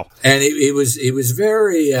like, wow. And he was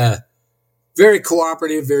very, very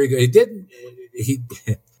cooperative, very good.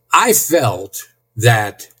 I felt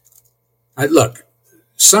that, look,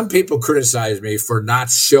 some people criticize me for not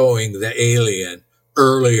showing the alien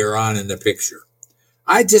earlier on in the picture.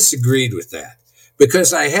 I disagreed with that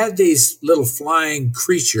because I had these little flying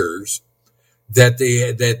creatures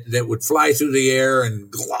that would fly through the air and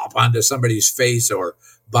glop onto somebody's face or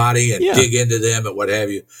body and dig into them and what have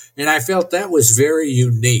you. And I felt that was very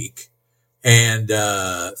unique and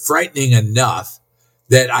frightening enough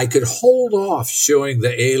that I could hold off showing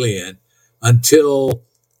the alien until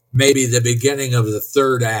maybe the beginning of the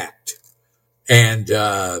third act. And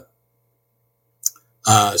so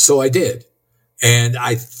I did. And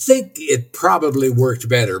I think it probably worked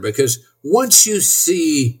better because once you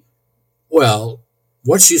see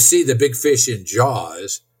the big fish in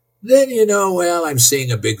Jaws, then I'm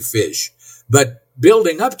seeing a big fish. But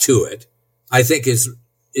building up to it, I think is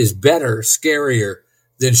better, scarier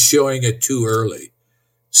than showing it too early.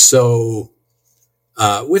 So,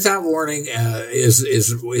 Without Warning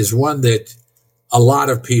is one that a lot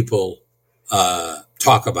of people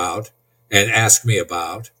talk about and ask me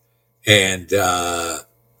about, and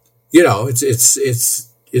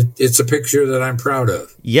it's a picture that I'm proud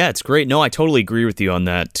of. Yeah, it's great. No, I totally agree with you on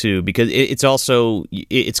that too, because it's also,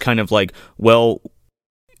 it's kind of like, well,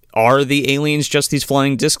 are the aliens just these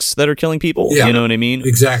flying discs that are killing people? Yeah, you know what I mean?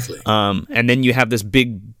 Exactly. And then you have this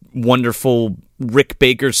big, wonderful Rick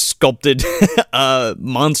Baker sculpted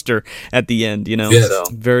monster at the end, Yes. So,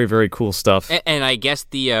 very, very cool stuff. And I guess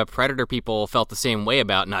the Predator people felt the same way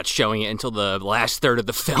about not showing it until the last third of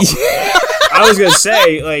the film. I was going to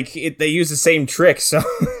say, they use the same trick, so...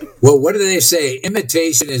 Well, what do they say?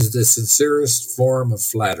 Imitation is the sincerest form of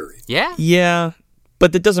flattery. Yeah. Yeah,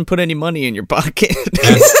 but that doesn't put any money in your pocket.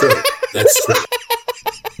 That's true. That's true.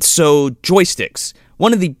 So, Joysticks,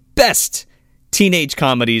 one of the best teenage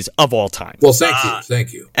comedies of all time. Well,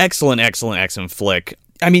 thank you. Excellent flick.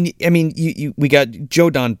 I mean, we got Joe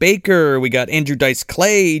Don Baker, we got Andrew Dice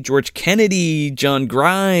Clay, George Kennedy, John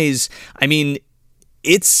Grise. I mean,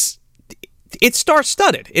 it's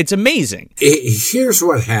star-studded. It's amazing. Here's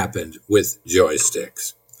what happened with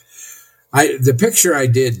Joysticks. The picture I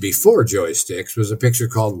did before Joysticks was a picture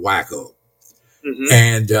called Wacko. Mm-hmm.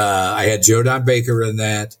 And I had Joe Don Baker in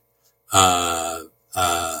that. I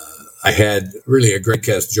had really a great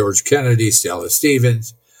cast: George Kennedy, Stella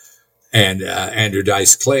Stevens, and Andrew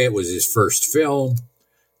Dice Clay. It was his first film.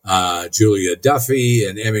 Julia Duffy,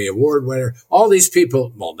 an Emmy Award winner. All these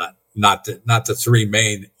people, well, not the three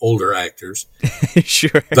main older actors,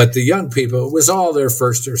 Sure. but the young people. It was all their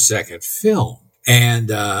first or second film,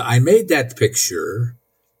 and I made that picture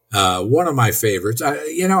one of my favorites.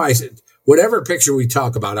 I said whatever picture we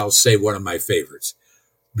talk about, I'll say one of my favorites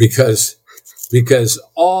because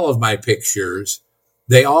all of my pictures,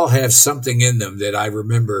 they all have something in them that I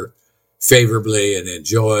remember favorably and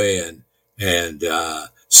enjoy, and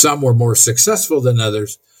some were more successful than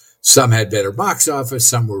others. Some had better box office.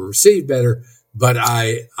 Some were received better, but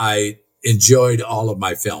I enjoyed all of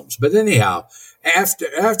my films. But anyhow,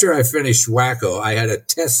 after I finished Wacko, I had a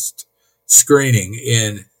test screening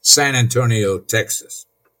in San Antonio, Texas.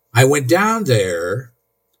 I went down there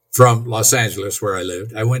from Los Angeles, where I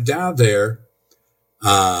lived. I went down there,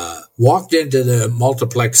 walked into the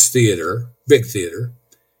multiplex theater, big theater,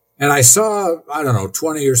 and I saw,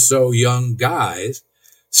 20 or so young guys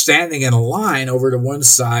standing in a line over to one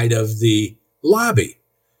side of the lobby.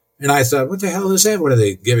 And I thought, what the hell is that? What are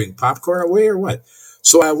they giving popcorn away or what?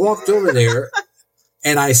 So I walked over there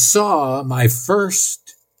and I saw my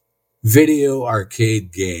first video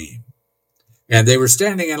arcade game. And they were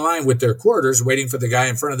standing in line with their quarters, waiting for the guy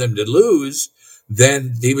in front of them to lose.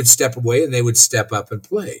 Then he would step away and they would step up and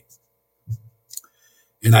play.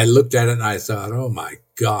 And I looked at it and I thought, oh my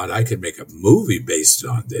God, I could make a movie based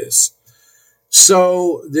on this.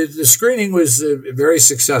 So the screening was very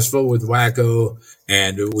successful with Wacko,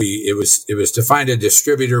 and it was to find a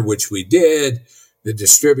distributor, which we did. The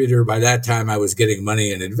distributor, by that time, I was getting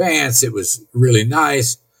money in advance. It was really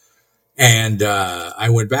nice. And I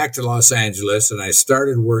went back to Los Angeles and I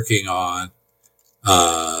started working on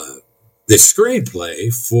the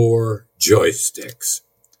screenplay for Joysticks.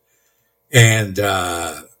 And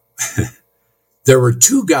there were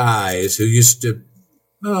two guys who used to,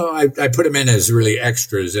 I put them in as really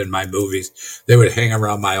extras in my movies. They would hang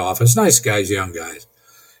around my office. Nice guys, young guys.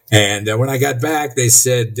 And when I got back, they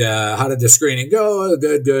said, how did the screening go? Oh,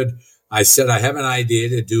 good. I said, I have an idea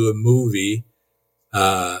to do a movie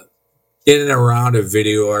in and around a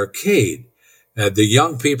video arcade. The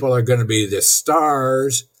young people are going to be the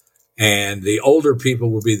stars, and the older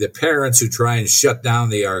people will be the parents who try and shut down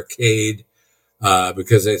the arcade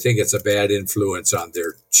because they think it's a bad influence on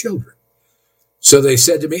their children. So they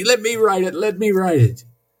said to me, let me write it.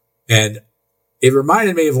 And it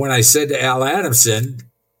reminded me of when I said to Al Adamson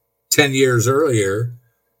 10 years earlier,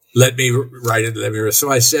 let me write it. So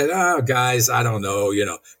I said, guys, I don't know,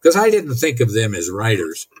 because I didn't think of them as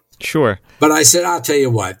writers. Sure. But I said, I'll tell you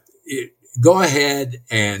what, go ahead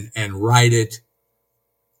and write it.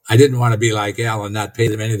 I didn't want to be like Al and not pay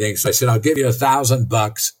them anything. So I said, I'll give you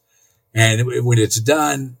 $1,000. And when it's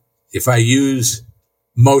done, if I use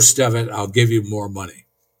most of it, I'll give you more money.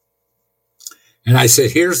 And I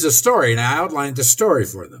said, here's the story. And I outlined the story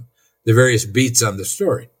for them, the various beats on the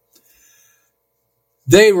story.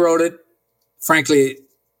 They wrote it. Frankly,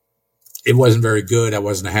 it wasn't very good. I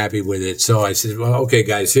wasn't happy with it. So I said, well, okay,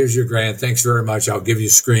 guys, here's your grant. Thanks very much. I'll give you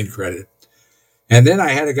screen credit. And then I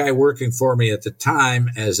had a guy working for me at the time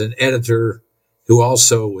as an editor who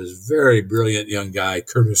also was a very brilliant young guy.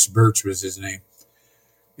 Curtis Birch was his name.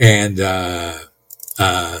 And I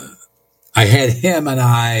had him and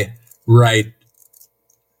I write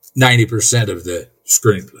 90% of the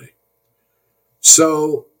screenplay.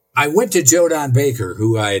 So I went to Joe Don Baker,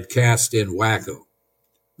 who I had cast in Wacko.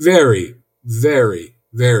 Very, very,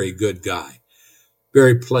 very good guy.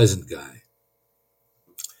 Very pleasant guy.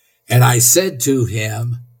 And I said to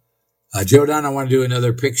him, Joe Don, I want to do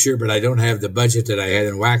another picture, but I don't have the budget that I had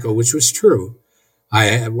in Wacko, which was true.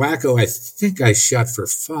 Wacko, I think I shot for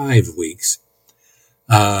 5 weeks.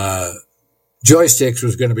 Joysticks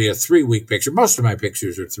was going to be a 3-week picture. Most of my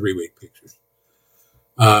pictures are 3-week pictures.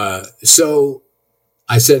 So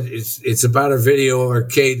I said, it's about a video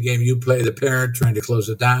arcade game. You play the parent trying to close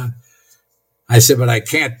it down. I said, but I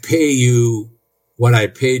can't pay you what I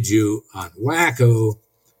paid you on Wacko.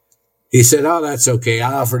 He said, oh, that's okay.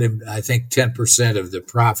 I offered him, I think, 10% of the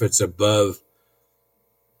profits above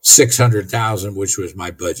 $600,000, which was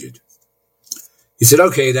my budget. He said,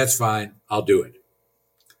 okay, that's fine. I'll do it.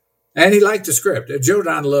 And he liked the script. Joe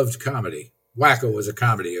Don loved comedy. Wacko was a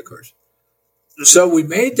comedy, of course. So we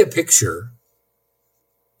made the picture.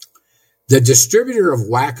 The distributor of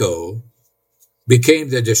Wacko became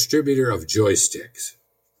the distributor of Joysticks.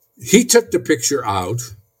 He took the picture out.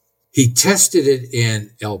 He tested it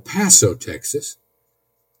in El Paso, Texas.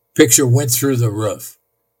 Picture went through the roof.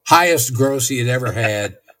 Highest gross he had ever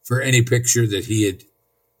had for any picture that he had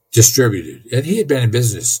distributed. And he had been in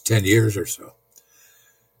business 10 years or so.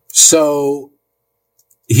 So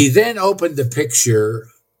he then opened the picture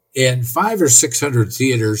in 500 or 600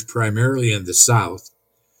 theaters, primarily in the South.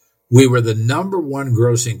 We were the number one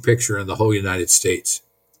grossing picture in the whole United States.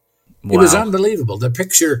 Wow. It was unbelievable. The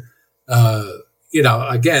picture,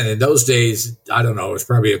 again, in those days, I don't know, it was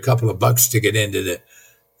probably a couple of bucks to get into the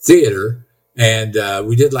theater. And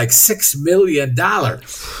we did like $6 million.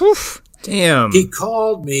 Whew, damn. He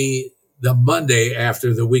called me the Monday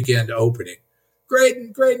after the weekend opening.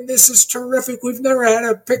 Graydon, this is terrific. We've never had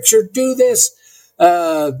a picture do this.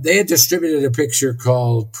 They had distributed a picture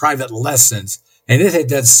called Private Lessons, and it had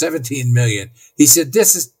done 17 million. He said,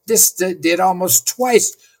 this did almost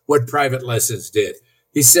twice what Private Lessons did.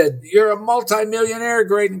 He said, you're a multimillionaire,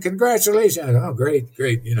 Graydon. Congratulations. I said, oh, great.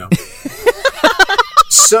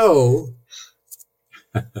 So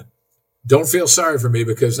don't feel sorry for me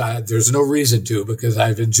because there's no reason to, because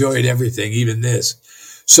I've enjoyed everything, even this.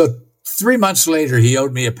 So 3 months later, he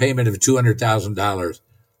owed me a payment of $200,000,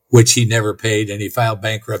 which he never paid, and he filed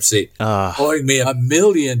bankruptcy, owing me $1.2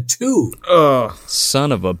 million.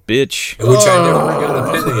 Son of a bitch. Which I never got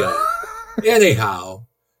a penny of. Anyhow,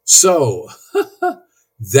 so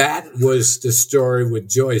that was the story with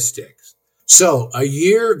joysticks. So a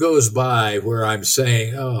year goes by where I'm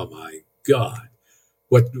saying, oh my God,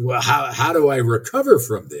 how do I recover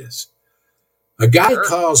from this? A guy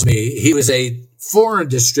calls me. He was a foreign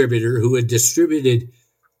distributor who had distributed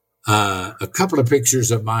a couple of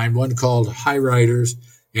pictures of mine, one called High Riders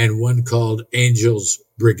and one called Angels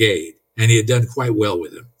Brigade, and he had done quite well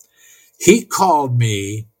with them. He called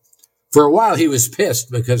me. For a while, he was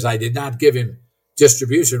pissed because I did not give him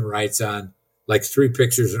distribution rights on like 3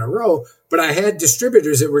 pictures in a row, but I had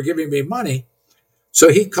distributors that were giving me money. So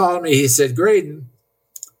he called me. He said, Graydon,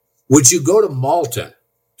 would you go to Malta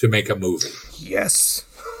to make a movie? Yes.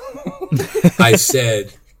 I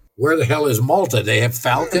said, where the hell is Malta? They have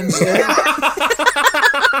falcons there?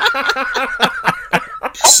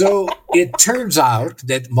 So it turns out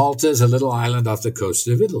that Malta is a little island off the coast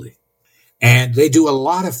of Italy. And they do a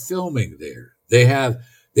lot of filming there. They have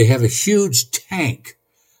a huge tank.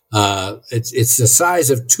 It's the size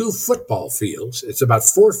of 2 football fields. It's about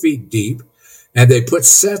 4 feet deep. And they put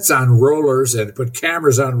sets on rollers and put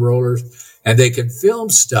cameras on rollers. And they can film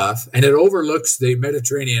stuff. And it overlooks the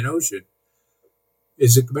Mediterranean Ocean.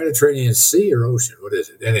 Is it Mediterranean Sea or Ocean? What is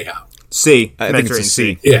it? Anyhow. Sea. I think it's a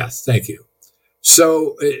sea. Yes, thank you.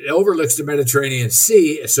 So it overlooks the Mediterranean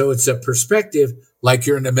Sea. So it's a perspective like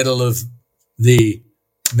you're in the middle of the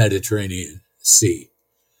Mediterranean Sea.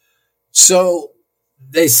 So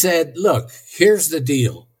they said, look, here's the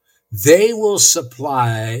deal. They will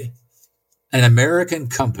supply an American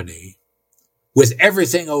company with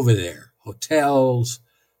everything over there. Hotels,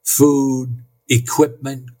 food,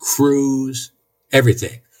 equipment, crews,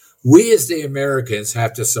 everything. We as the Americans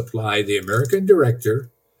have to supply the American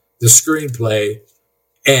director, the screenplay,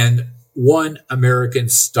 and 1 American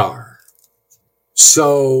star.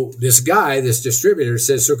 So this distributor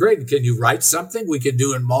says, so Graydon, can you write something we can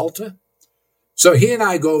do in Malta? So he and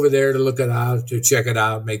I go over there to look it out, to check it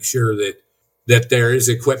out, make sure that there is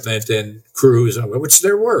equipment and crews, which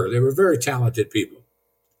there were. They were very talented people.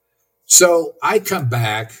 So I come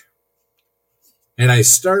back and I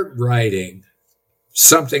start writing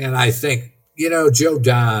something, and I think, Joe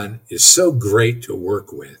Don is so great to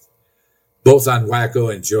work with, both on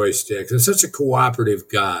Wacko and Joysticks. He's such a cooperative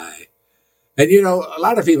guy. And, a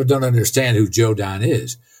lot of people don't understand who Joe Don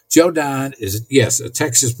is. Joe Don is, yes, a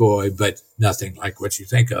Texas boy, but nothing like what you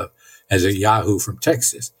think of as a Yahoo from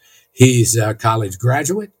Texas. He's a college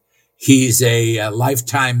graduate. He's a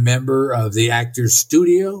lifetime member of the Actors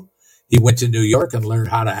Studio. He went to New York and learned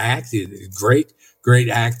how to act. He's a great, great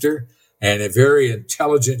actor and a very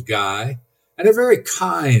intelligent guy and a very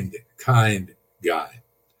kind guy.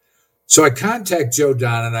 So I contact Joe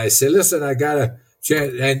Don and I say, listen, I got a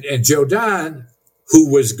chance. And Joe Don,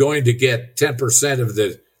 who was going to get 10% of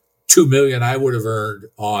the $2 million I would have earned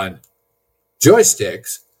on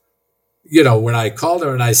Joysticks, when I called him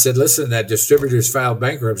and I said, listen, that distributor's filed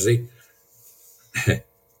bankruptcy,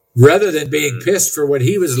 rather than being pissed for what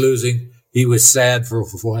he was losing, he was sad for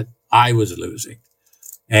what I was losing.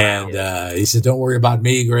 And he said, don't worry about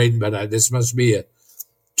me, Graydon, but this must be a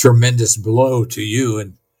tremendous blow to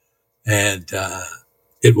you. And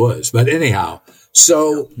it was. But anyhow,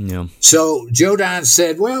 so Joe Don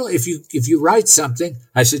said, well, if you write something,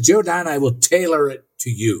 I said, Joe Don, I will tailor it to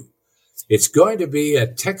you. It's going to be a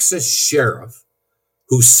Texas sheriff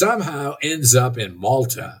who somehow ends up in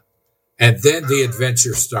Malta, and then the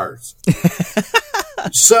adventure starts.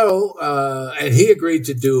 So, and he agreed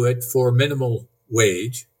to do it for minimal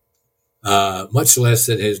wage, much less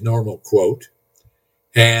than his normal quote.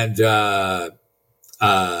 And so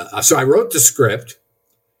I wrote the script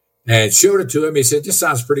and showed it to him. He said, "This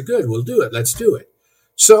sounds pretty good. We'll do it. Let's do it."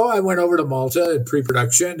 So I went over to Malta in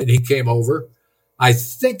pre-production, and he came over. I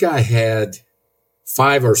think I had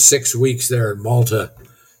 5 or 6 weeks there in Malta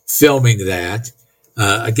filming that.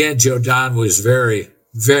 Again, Joe Don was very,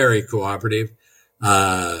 very cooperative.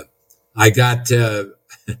 I got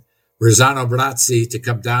Rossano Brazzi to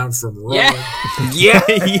come down from Rome. Yeah.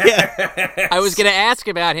 Yeah. I was going to ask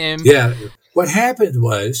about him. Yeah. What happened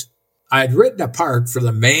was I'd written a part for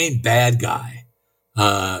the main bad guy,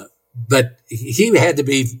 but he had to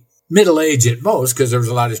be middle-aged at most because there was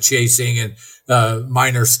a lot of chasing and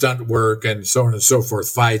minor stunt work and so on and so forth,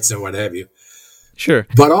 fights and what have you. Sure.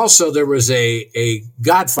 But also there was a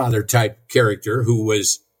Godfather-type character who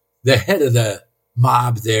was the head of the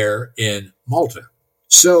mob there in Malta.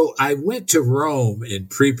 So I went to Rome in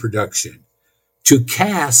pre-production to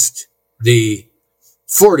cast the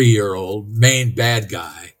 40-year-old main bad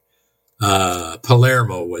guy.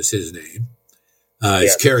 Palermo was his name,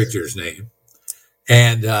 his character's name.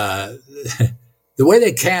 And the way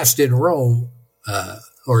they cast in Rome,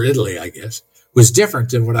 or Italy, I guess, was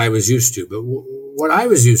different than what I was used to. But what I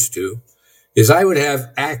was used to is I would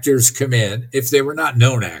have actors come in, if they were not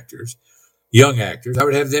known actors, young actors, I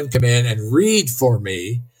would have them come in and read for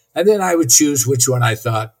me, and then I would choose which one I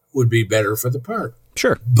thought would be better for the part.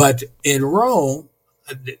 Sure. But in Rome,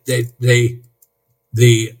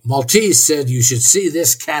 the Maltese said you should see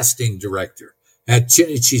this casting director at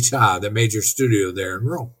Cinecittà, the major studio there in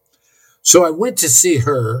Rome. So I went to see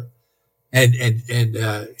her, and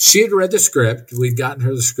she had read the script. We'd gotten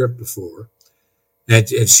her the script before. And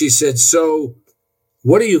she said, "So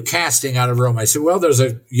what are you casting out of Rome?" I said, "Well, there's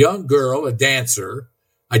a young girl, a dancer.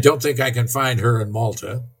 I don't think I can find her in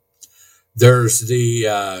Malta. There's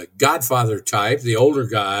the Godfather type, the older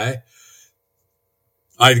guy.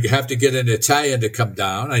 I'd have to get an Italian to come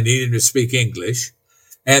down. I need him to speak English.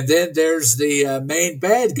 And then there's the main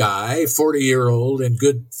bad guy, 40-year-old in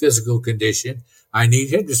good physical condition. I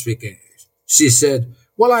need him to speak English." She said,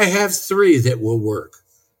 "Well, I have 3 that will work."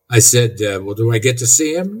 I said, "Well, do I get to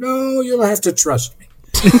see him?" "No, you'll have to trust me."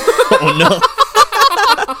 Oh, no.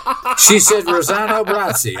 She said, "Rossano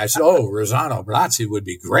Brazzi." I said, "Oh, Rossano Brazzi would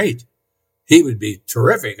be great. He would be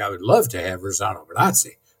terrific. I would love to have Rossano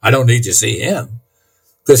Brazzi. I don't need to see him."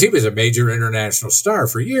 Because he was a major international star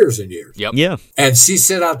for years and years. Yep. Yeah. And she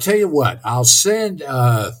said, "I'll tell you what, I'll send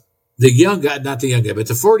the young guy, not the young guy, but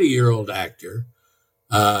the 40-year-old actor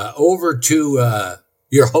over to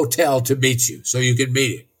your hotel to meet you so you can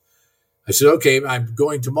meet him." I said, "Okay, I'm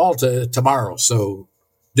going to Malta tomorrow, so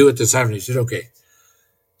do it this afternoon." He said, "Okay."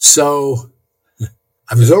 So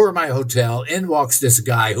I was over at my hotel. In walks this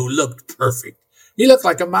guy who looked perfect. He looked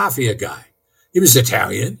like a mafia guy. He was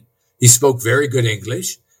Italian. He spoke very good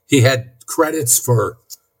English. He had credits for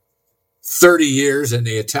 30 years in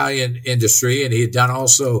the Italian industry, and he had done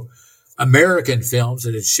also American films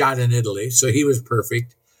that had shot in Italy, so he was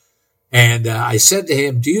perfect. And I said to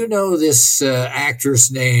him, "Do you know this actress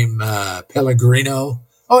named Pellegrino?"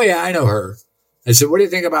 "Oh, yeah, I know her." I said, "What do you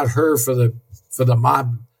think about her for the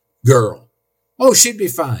mob girl?" "Oh, she'd be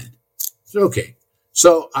fine." I said, "Okay."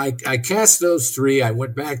 So I cast those 3. I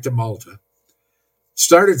went back to Malta.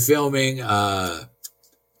 Started filming.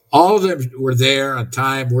 All of them were there on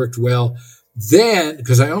time, worked well. Then,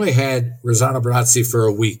 because I only had Rossano Brazzi for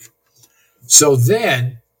a week. So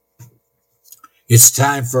then it's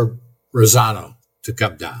time for Rossano to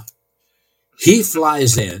come down. He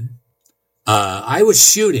flies in. I was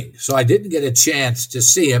shooting, so I didn't get a chance to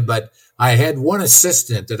see him, but I had one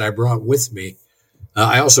assistant that I brought with me.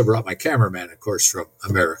 I also brought my cameraman, of course, from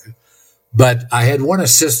America. But I had one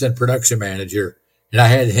assistant production manager, and I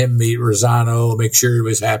had him meet Rossano, make sure he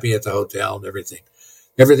was happy at the hotel and everything.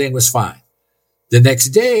 Everything was fine. The next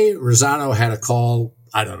day, Rossano had a call.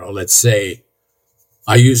 I don't know, let's say,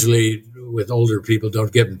 I usually, with older people,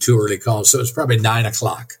 don't give them too early calls. So it's probably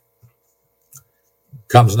 9:00.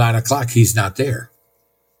 Comes 9:00, he's not there.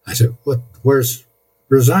 I said, "What? Where's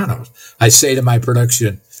Rossano?" I say to my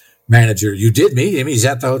production manager, "You did meet him? He's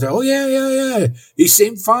at the hotel." "Oh, yeah. He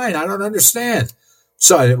seemed fine. I don't understand."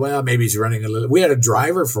 So I said, "Well, maybe he's running a little." We had a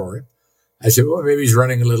driver for him. I said, "Well, maybe he's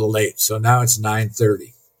running a little late." So now it's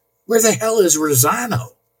 9:30. Where the hell is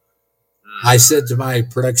Rossano? I said to my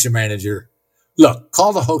production manager, "Look,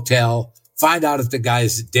 call the hotel, find out if the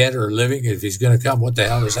guy's dead or living. If he's going to come, what the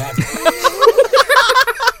hell is happening?"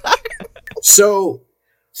 So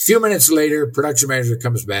a few minutes later, production manager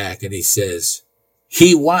comes back and he says,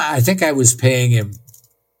 I think I was paying him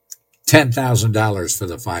 $10,000 for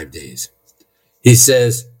the 5 days. He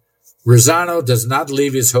says, Rosano does not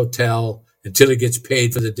leave his hotel until he gets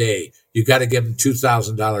paid for the day. You got to give him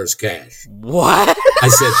 $2,000 cash. What? I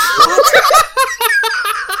said, what?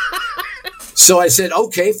 So I said,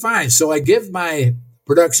 okay, fine. So I give my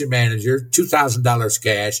production manager $2,000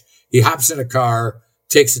 cash. He hops in a car,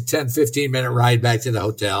 takes a 10, 15-minute ride back to the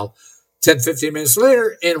hotel. 10, 15 minutes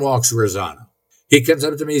later, in walks Rosano. He comes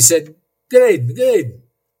up to me. He said, good.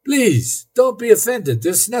 Please don't be offended.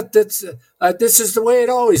 This is the way it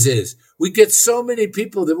always is. We get so many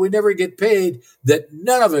people that we never get paid that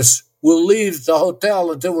none of us will leave the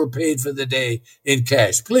hotel until we're paid for the day in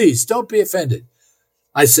cash. Please don't be offended.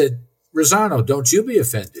 I said, Rosano, don't you be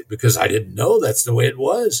offended, because I didn't know that's the way it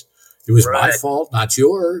was. It was my fault, not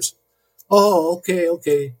yours. Oh,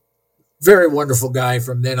 okay. Very wonderful guy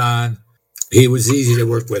from then on. He was easy to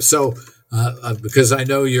work with. So, because I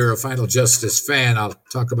know you're a Final Justice fan, I'll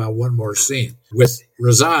talk about one more scene with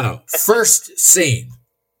Rosano. First scene,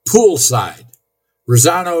 poolside.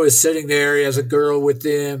 Rosano is sitting there. He has a girl with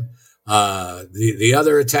him. The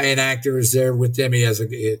other Italian actor is there with them.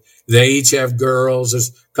 They each have girls. There's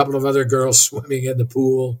a couple of other girls swimming in the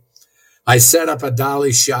pool. I set up a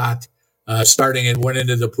dolly shot, starting at one end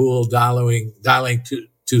of the pool, dialing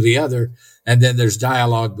to the other, and then there's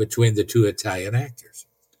dialogue between the two Italian actors.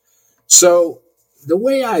 So the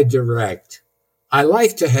way I direct, I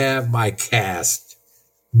like to have my cast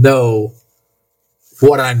know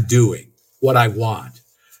what I'm doing, what I want,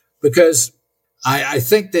 because I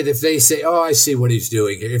think that if they say, oh, I see what he's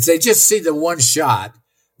doing here, if they just see the one shot,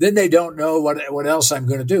 then they don't know what else I'm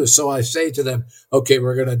going to do. So I say to them, okay,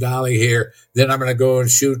 we're going to dolly here. Then I'm going to go and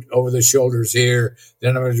shoot over the shoulders here.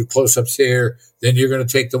 Then I'm going to do close-ups here. Then you're going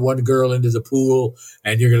to take the one girl into the pool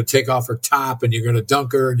and you're going to take off her top and you're going to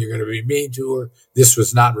dunk her and you're going to be mean to her. This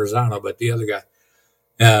was not Rosano, but the other guy.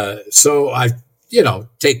 So I,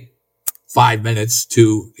 take 5 minutes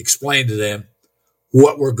to explain to them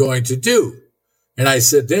what we're going to do. And I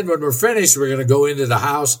said, then when we're finished, we're going to go into the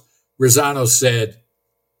house. Rosano said,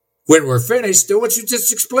 when we're finished, what you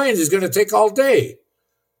just explained is going to take all day.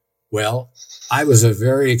 Well, I was a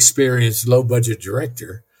very experienced low-budget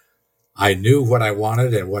director. I knew what I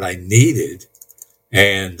wanted and what I needed.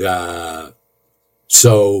 And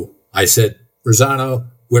so I said, Rosano,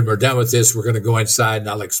 when we're done with this, we're going to go inside and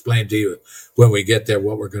I'll explain to you when we get there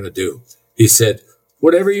what we're going to do. He said,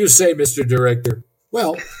 whatever you say, Mr. Director.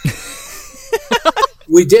 Well,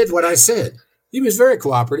 we did what I said. He was very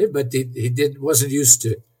cooperative, but he wasn't used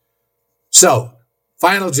to. So,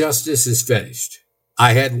 Final Justice is finished.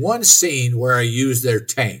 I had one scene where I used their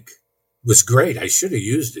tank. It was great. I should have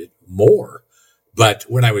used it more. But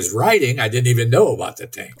when I was writing, I didn't even know about the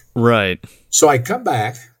tank. Right. So I come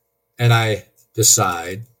back and I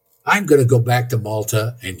decide I'm going to go back to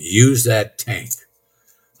Malta and use that tank.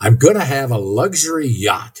 I'm going to have a luxury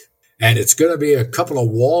yacht. And it's going to be a couple of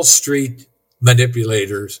Wall Street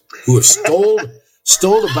manipulators who have stole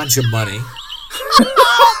a bunch of money.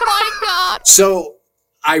 Oh my God. So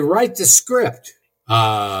I write the script,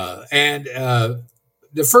 and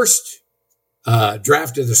the first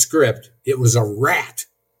draft of the script, it was a rat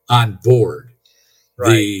on board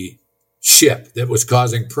the ship that was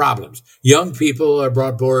causing problems. Young people are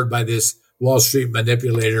brought aboard by this Wall Street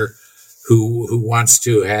manipulator who wants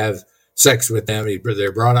to have sex with them.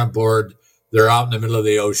 They're brought on board. They're out in the middle of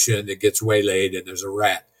the ocean. It gets waylaid, and there's a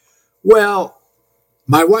rat. Well,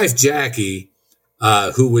 my wife, Jackie,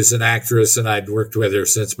 who was an actress, and I'd worked with her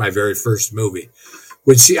since my very first movie,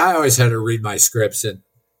 I always had her read my scripts, and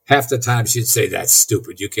half the time she'd say, that's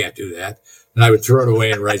stupid. You can't do that. And I would throw it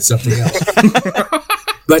away and write something else.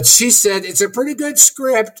 But she said, it's a pretty good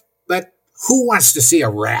script, but who wants to see a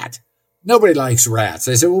rat? Nobody likes rats.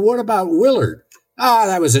 I said, well, what about Willard?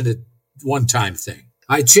 That was a one-time thing.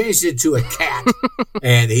 I changed it to a cat,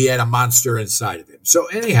 and he had a monster inside of him. So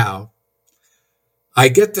anyhow, I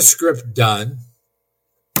get the script done.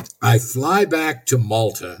 I fly back to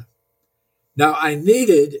Malta. Now, I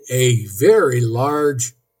needed a very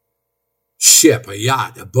large ship, a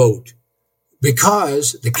yacht, a boat,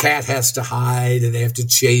 because the cat has to hide, and they have to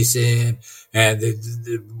chase him, and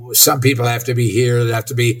some people have to be here, they have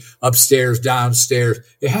to be upstairs, downstairs.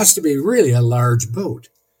 It has to be really a large boat.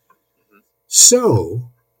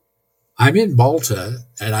 So I'm in Malta,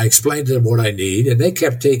 and I explained to them what I need, and they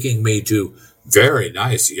kept taking me to very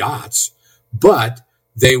nice yachts, but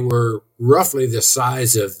they were roughly the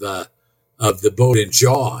size of the boat in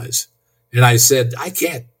Jaws. And I said, I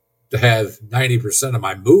can't have 90% of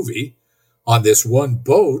my movie on this one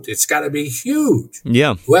boat. It's got to be huge.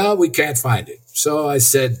 Yeah. Well, we can't find it. So I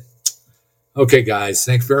said, okay, guys,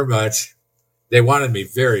 thanks very much. They wanted me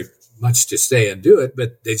very, much to stay and do it,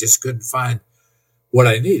 but they just couldn't find what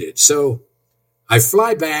I needed. So I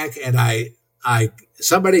fly back, and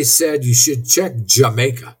somebody said you should check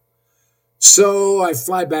Jamaica. So I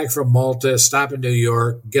fly back from Malta, stop in New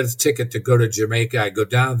York, get a ticket to go to Jamaica. I go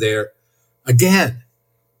down there. Again,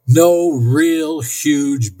 no real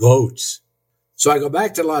huge boats. So I go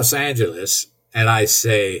back to Los Angeles, and I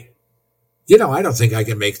say, I don't think I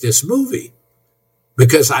can make this movie,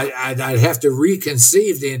 because I'd have to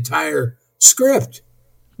reconceive the entire script.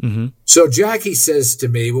 Mm-hmm. So Jackie says to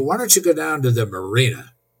me, well, why don't you go down to the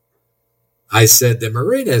marina? I said, the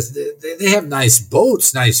marinas, they have nice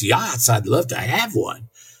boats, nice yachts. I'd love to have one,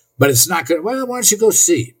 but it's not good. Well, why don't you go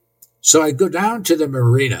see? So I go down to the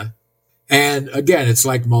marina, and again, it's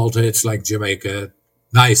like Malta, it's like Jamaica,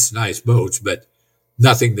 nice boats, but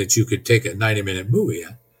nothing that you could take a 90-minute movie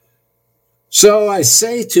at. So I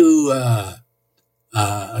say to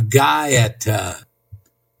a guy at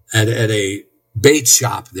a bait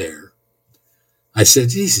shop there, I said,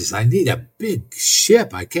 Jesus, I need a big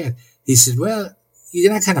ship. I can't. He said, well,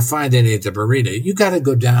 you're not going to find any at the marina. You got to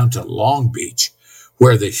go down to Long Beach,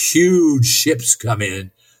 where the huge ships come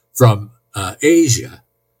in from Asia,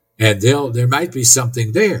 and there might be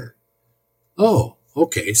something there. Oh,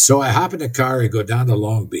 okay. So I hop in the car, I go down to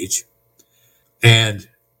Long Beach, and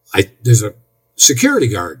there's a security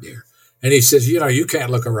guard there. And he says, you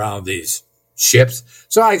can't look around these ships.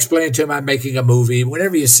 So I explained to him, I'm making a movie.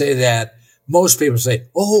 Whenever you say that, most people say,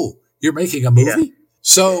 oh, you're making a movie? Yeah.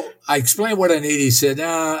 So I explained what I need. He said,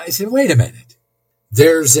 I said, wait a minute.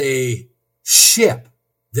 There's a ship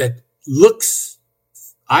that looks,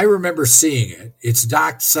 I remember seeing it. It's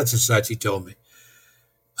docked such and such, he told me.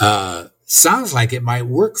 Sounds like it might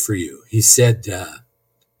work for you. He said,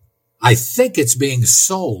 I think it's being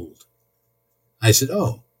sold. I said,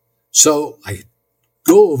 oh. So I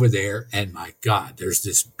go over there, and my God, there's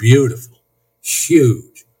this beautiful,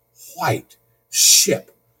 huge, white ship.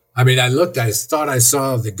 I mean, I thought I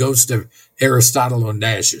saw the ghost of Aristotle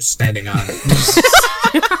Onassis standing on it.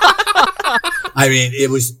 I mean, it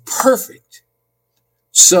was perfect.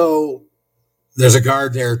 So there's a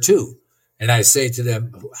guard there too. And I say to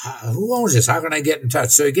them, who owns this? How can I get in touch?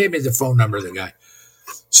 So he gave me the phone number of the guy.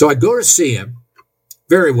 So I go to see him.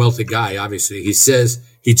 Very wealthy guy, obviously. He says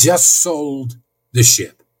he just sold the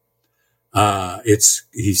ship.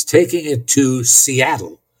 He's taking it to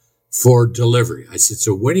Seattle for delivery. I said,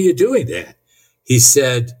 so when are you doing that? He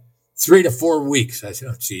said, 3 to 4 weeks. I said,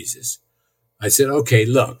 oh, Jesus. I said, okay,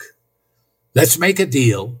 look, let's make a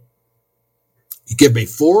deal. You give me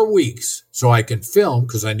 4 weeks so I can film,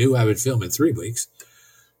 because I knew I would film in 3 weeks.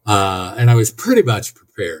 And I was pretty much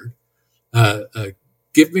prepared.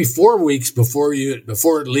 Give me 4 weeks before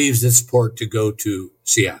it leaves this port to go to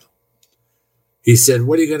Seattle. He said,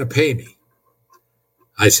 what are you going to pay me?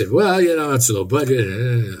 I said, well, it's a low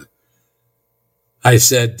budget. I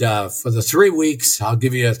said, for the 3 weeks, I'll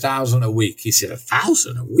give you $1,000 a week. He said,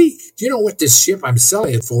 $1,000 a week? Do you know what this ship I'm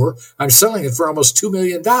selling it for? I'm selling it for almost $2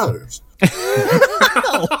 million.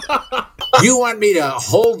 You want me to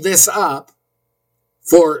hold this up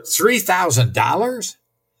for $3,000?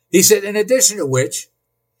 He said, in addition to which,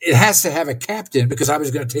 it has to have a captain, because I was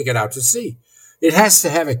going to take it out to sea. It has to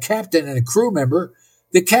have a captain and a crew member.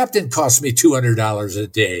 The captain costs me $200 a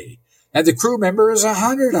day, and the crew member is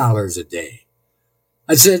 $100 a day.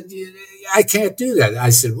 I said, I can't do that. I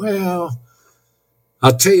said, well,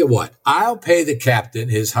 I'll tell you what. I'll pay the captain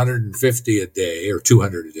his $150 a day or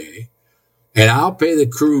 $200 a day, and I'll pay the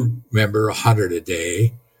crew member $100 a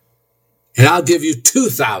day, and I'll give you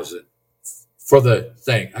 $2,000 for the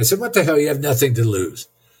thing. I said, what the hell? You have nothing to lose.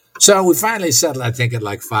 So we finally settled, I think, at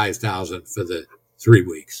like $5,000 for the 3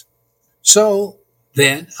 weeks. So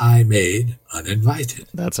then I made Uninvited.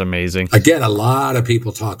 That's amazing. Again, a lot of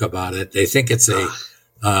people talk about it. They think it's a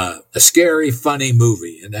scary, funny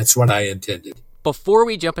movie, and that's what I intended. Before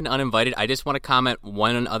we jump into Uninvited, I just want to comment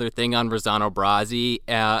one other thing on Rossano Brazzi.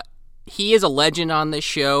 He is a legend on this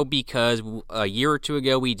show because a year or two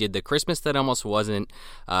ago we did The Christmas That Almost Wasn't,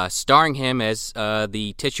 starring him as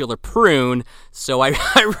the titular prune. So I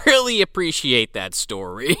really appreciate that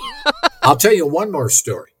story. I'll tell you one more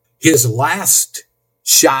story. His last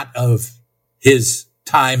shot of his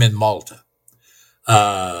time in Malta.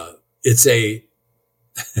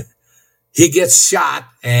 He gets shot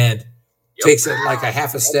and takes it like a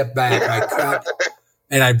half a step back. I cut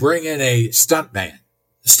and I bring in a stuntman.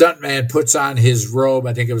 The stuntman puts on his robe.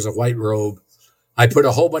 I think it was a white robe. I put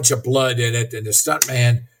a whole bunch of blood in it, and the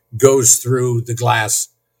stuntman goes through the glass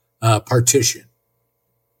partition.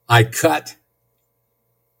 I cut.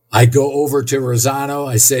 I go over to Rossano.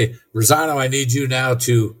 I say, Rossano, I need you now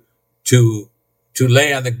to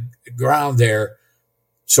lay on the ground there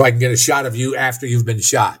so I can get a shot of you after you've been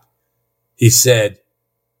shot. He said,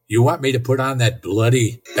 you want me to put on that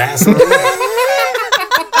bloody bathrobe?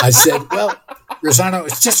 I said, well, Razzano,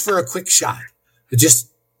 it's just for a quick shot.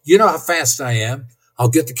 You know how fast I am. I'll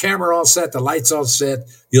get the camera all set, the lights all set.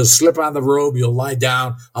 You'll slip on the robe. You'll lie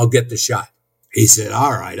down. I'll get the shot. He said,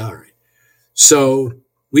 all right. So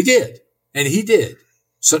we did. And he did.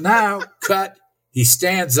 So now, cut. He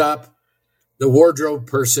stands up. The wardrobe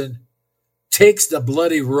person takes the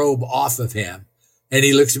bloody robe off of him. And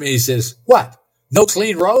he looks at me and he says, what? No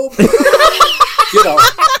clean robe?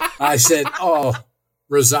 I said, oh,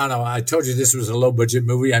 Razzano, I told you this was a low budget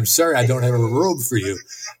movie. I'm sorry I don't have a robe for you.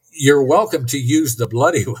 You're welcome to use the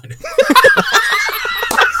bloody one.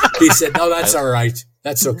 He said, no, that's all right.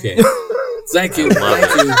 That's okay. Thank you.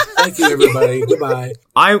 Thank you, everybody. Goodbye.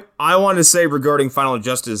 I want to say regarding Final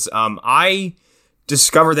Justice, I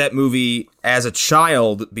discovered that movie as a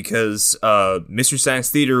child because Mystery Science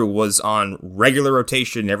Theater was on regular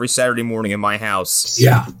rotation every Saturday morning in my house.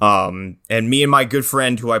 Yeah. And me and my good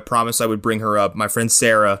friend, who I promised I would bring her up, my friend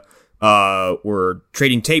Sarah, were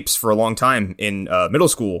trading tapes for a long time in middle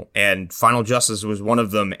school, and Final Justice was one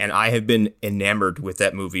of them, and I have been enamored with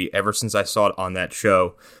that movie ever since I saw it on that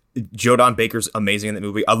show. Joe Don Baker's amazing in that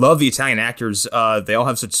movie. I love the Italian actors. They all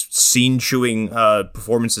have such scene-chewing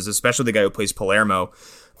performances, especially the guy who plays Palermo.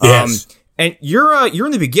 Yes. And you're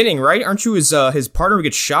in the beginning, right? Aren't you his partner who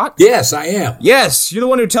gets shot? Yes, I am. Yes, you're the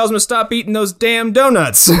one who tells him to stop eating those damn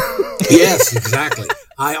donuts. Yes, exactly.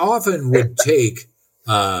 I often would take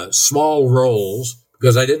small roles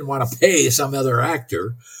because I didn't want to pay some other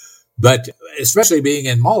actor. But especially being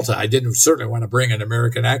in Malta, I didn't certainly want to bring an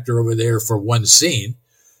American actor over there for one scene.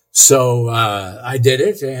 So I did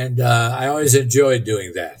it, and I always enjoyed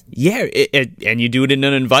doing that. Yeah, and you do it in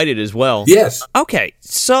Uninvited as well. Yes. Okay,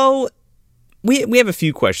 so we have a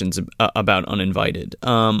few questions about Uninvited.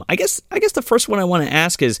 I guess the first one I want to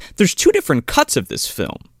ask is, there's two different cuts of this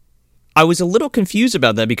film. I was a little confused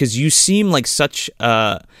about that because you seem like such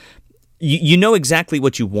you know exactly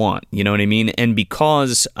what you want, you know what I mean? And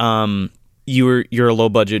because you're a low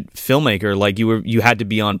budget filmmaker, like you had to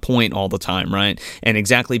be on point all the time, right? And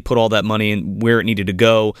exactly put all that money in where it needed to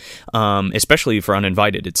go, especially for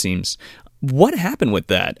Uninvited, it seems. What happened with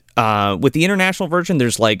that? With the international version,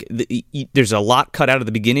 there's a lot cut out of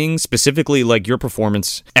the beginning, specifically like your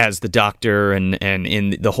performance as the doctor and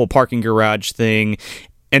in the whole parking garage thing.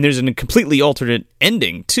 And there's a completely alternate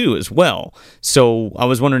ending, too, as well. So I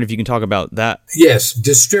was wondering if you can talk about that. Yes,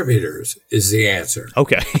 distributors is the answer.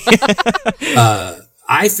 Okay.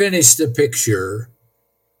 I finished the picture.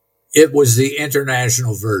 It was the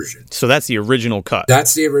international version. So that's the original cut.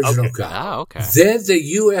 That's the original cut. Oh, okay. Then the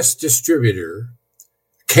U.S. distributor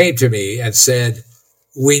came to me and said,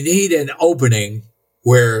 we need an opening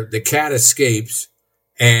where the cat escapes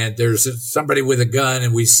and there's somebody with a gun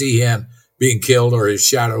and we see him being killed or his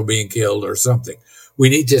shadow being killed or something. We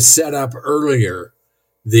need to set up earlier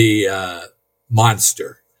the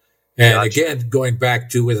monster. And again, going back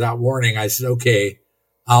to Without Warning, I said, okay,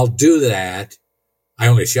 I'll do that. I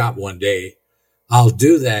only shot one day. I'll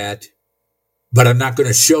do that, but I'm not going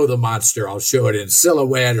to show the monster. I'll show it in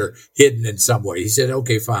silhouette or hidden in some way. He said,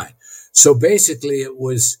 okay, fine. So basically it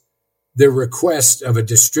was the request of a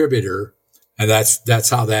distributor, and that's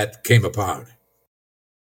how that came about.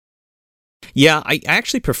 Yeah, I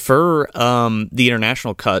actually prefer the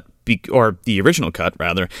international cut, or the original cut,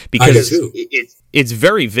 rather, because it's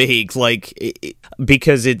very vague,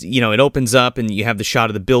 because it opens up and you have the shot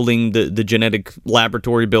of the building, the genetic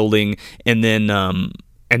laboratory building, and then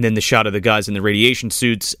the shot of the guys in the radiation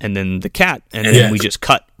suits, and then the cat, and then we just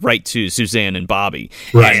cut right to Suzanne and Bobby.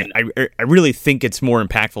 Right. And I really think it's more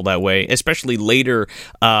impactful that way, especially later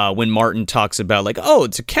when Martin talks about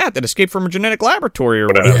it's a cat that escaped from a genetic laboratory or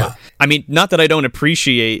whatever. Yeah. I mean, not that I don't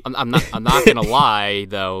appreciate. I'm not gonna lie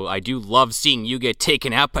though. I do love seeing you get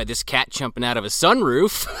taken out by this cat jumping out of a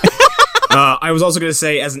sunroof. I was also going to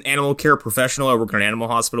say, as an animal care professional, I work in an animal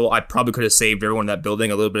hospital. I probably could have saved everyone in that building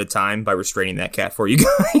a little bit of time by restraining that cat for you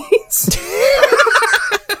guys.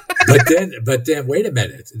 But then, wait a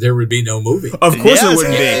minute. There would be no movie. Of course there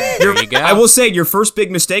wouldn't be. There you go. I will say, your first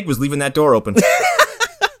big mistake was leaving that door open.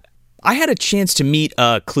 I had a chance to meet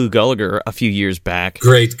Clu Gulager a few years back.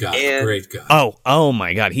 Great guy. Great guy. Oh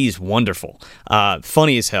my God, he's wonderful.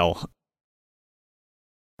 Funny as hell.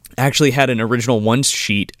 Actually had an original one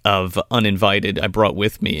sheet of Uninvited I brought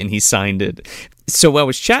with me, and he signed it. So I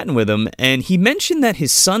was chatting with him, and he mentioned that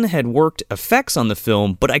his son had worked effects on the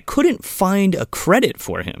film, but I couldn't find a credit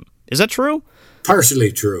for him. Is that true?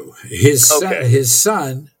 Partially true. His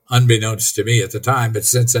son, unbeknownst to me at the time, but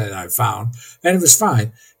since then I found, and it was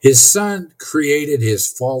fine. His son created his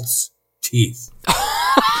false teeth.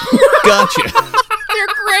 Gotcha. They're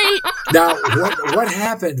great. Now, what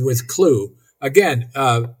happened with Clue? Again,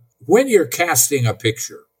 when you're casting a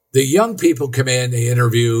picture, the young people come in, they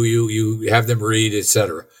interview you, you have them read,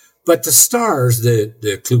 etc. But the stars,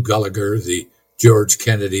 the Clue Gallagher, the George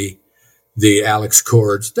Kennedy, the Alex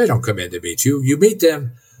Cords, they don't come in to meet you. You meet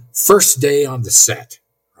them first day on the set,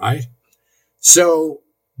 right? So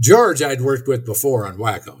George I'd worked with before on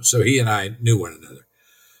Wacko, so he and I knew one another.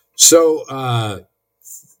 So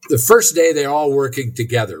the first day they're all working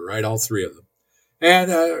together, right? All three of them.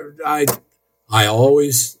 And I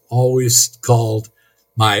always called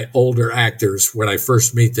my older actors when I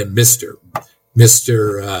first meet them, Mr.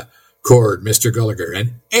 Cord, Mr. Gallagher,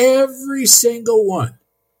 and every single one,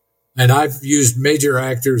 and I've used major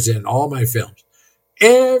actors in all my films,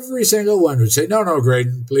 every single one would say, no,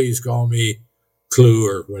 Graydon, please call me Clue,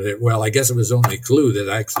 or whatever. Well, I guess it was only Clue that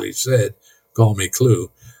actually said, call me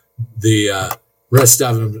Clue. The rest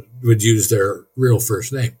of them would use their real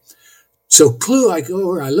first name. So Clue, I go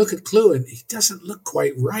over, I look at Clue, and he doesn't look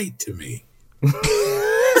quite right to me.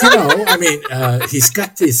 He's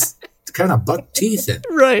got these kind of buck teeth, and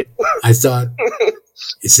Right. I thought,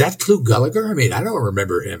 is that Clue Gallagher? I mean, I don't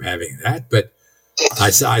remember him having that, but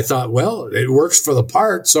I thought, well, it works for the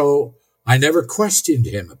part, so I never questioned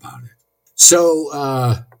him about it. So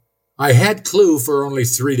I had Clue for only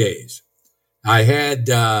 3 days. I had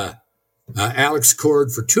Alex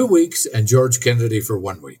Cord for 2 weeks and George Kennedy for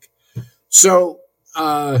 1 week. So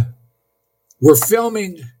we're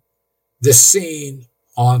filming the scene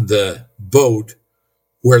on the boat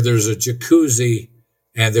where there's a jacuzzi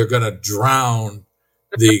and they're going to drown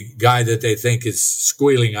the guy that they think is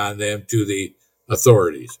squealing on them to the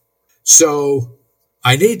authorities. So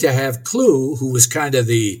I need to have Clue, who was kind of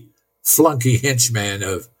the flunky henchman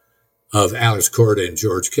of Alex Corda and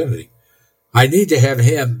George Kennedy. I need to have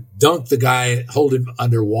him dunk the guy, hold him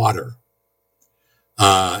underwater,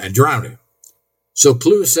 and drown him. So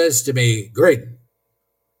Clue says to me, Graydon,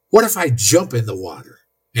 what if I jump in the water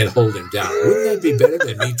and hold him down? Wouldn't that be better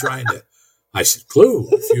than me trying to? I said, Clue,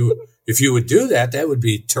 if you would do that, that would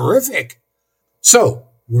be terrific. So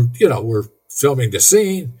we're filming the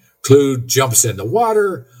scene. Clue jumps in the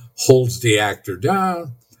water, holds the actor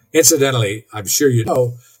down. Incidentally, I'm sure you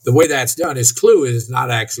know, the way that's done is Clue is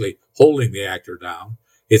not actually holding the actor down.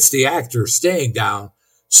 It's the actor staying down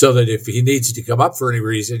so that if he needs to come up for any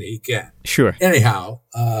reason, he can. Sure. Anyhow,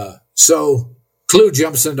 so Clue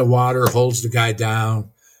jumps in the water, holds the guy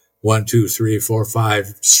down. 1, 2, 3, 4,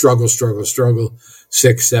 5, struggle,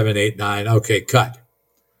 6, 7, 8, 9. Okay, cut.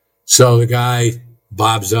 So the guy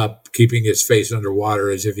bobs up, keeping his face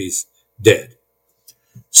underwater as if he's dead.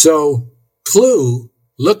 So Clue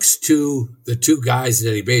looks to the two guys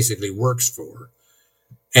that he basically works for,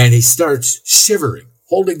 and he starts shivering,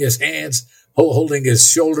 holding his hands, holding his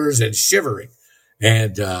shoulders and shivering.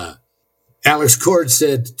 And Alex Cord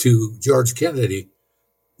said to George Kennedy,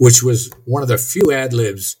 which was one of the few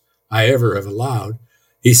ad-libs I ever have allowed,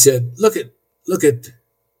 he said, look at,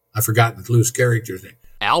 I've forgotten Clue's character's name.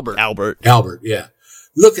 Albert, yeah.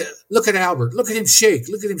 Look at Albert. Look at him shake.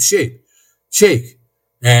 Shake.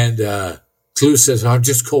 And Clue says, I'm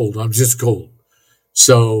just cold.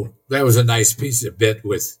 So that was a nice piece of bit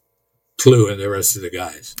with Clue and the rest of the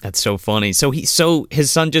guys. That's so funny. So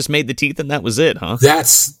his son just made the teeth and that was it, huh?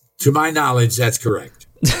 That's, to my knowledge, that's correct.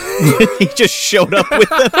 He just showed up with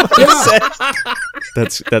them on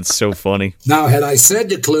set. That's so funny. Now, had I said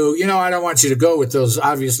to Clue, I don't want you to go with those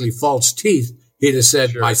obviously false teeth, he'd have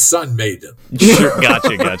said, my son made them. Sure.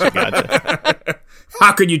 Gotcha.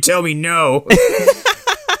 How could you tell me no?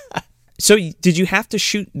 So did you have to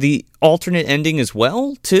shoot the alternate ending as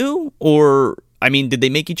well, too? Or, did they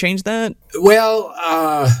make you change that? Well,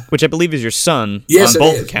 which I believe is your son yes, on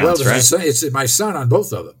both it is. accounts, right? It's my son on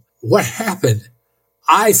both of them. What happened,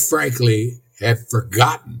 I frankly have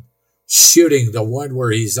forgotten shooting the one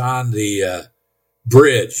where he's on the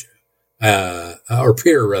bridge, or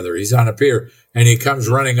pier, rather. He's on a pier, and he comes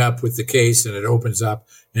running up with the case, and it opens up,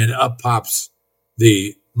 and up pops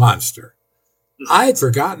the monster. I had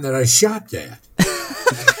forgotten that I shot that.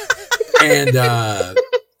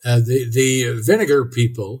 And the vinegar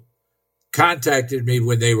people contacted me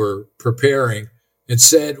when they were preparing and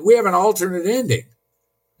said, we have an alternate ending.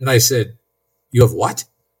 And I said, you have what?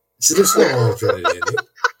 I said, there's no alternate ending.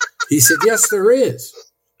 He said, yes, there is.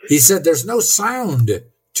 He said, there's no sound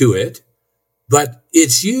to it, but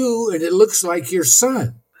it's you and it looks like your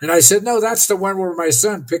son. And I said, no, that's the one where my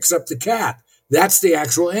son picks up the cat. That's the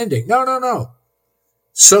actual ending. No.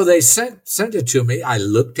 So they sent it to me. I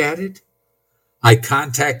looked at it. I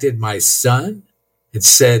contacted my son and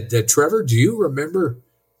said, Trevor, do you remember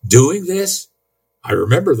doing this? I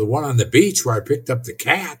remember the one on the beach where I picked up the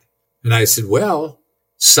cat. And I said, well,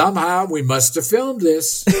 somehow we must have filmed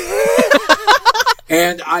this.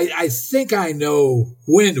 And I think I know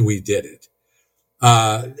when we did it.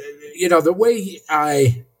 The way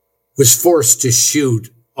I was forced to shoot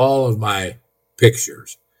all of my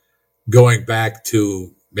pictures, going back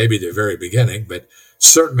to maybe the very beginning, but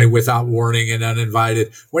certainly Without Warning and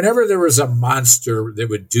Uninvited, whenever there was a monster that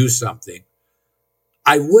would do something,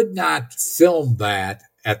 I would not film that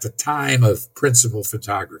at the time of principal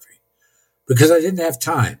photography because I didn't have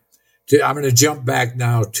time. I'm going to jump back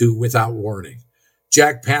now to Without Warning.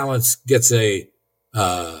 Jack Palance gets a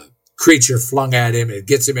creature flung at him. It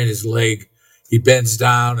gets him in his leg. He bends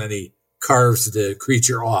down and he carves the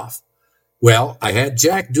creature off. Well, I had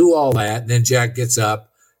Jack do all that, and then Jack gets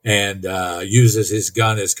up and uses his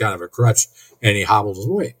gun as kind of a crutch, and he hobbles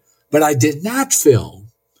away. But I did not film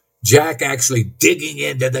Jack actually digging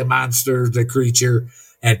into the monster, the creature,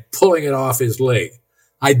 and pulling it off his leg.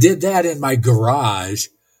 I did that in my garage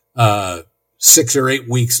 6 or 8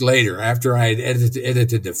 weeks later after I had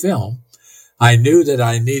edited the film. I knew that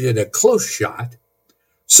I needed a close shot.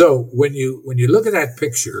 So when you look at that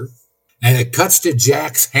picture and it cuts to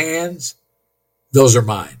Jack's hands, those are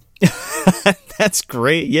mine. That's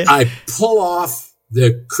great. Yeah. I pull off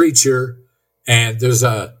the creature and there's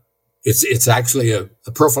it's actually a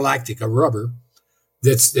prophylactic, a rubber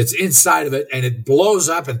that's inside of it, and it blows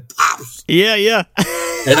up and pops. Yeah.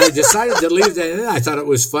 And I decided to leave that in. I thought it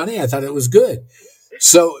was funny. I thought it was good.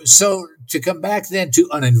 So to come back then to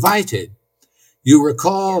Uninvited, you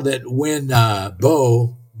recall that when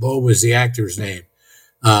Bo was the actor's name,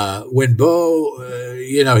 when Bo,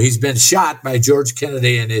 he's been shot by George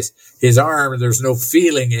Kennedy in his arm, and there's no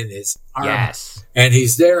feeling in his arm. Yes. And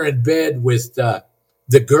he's there in bed with the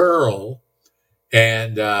girl,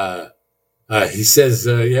 and he says,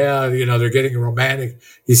 they're getting romantic.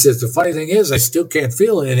 He says, the funny thing is, I still can't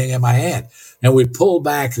feel anything in my hand. And we pull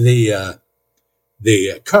back the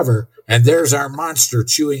cover, and there's our monster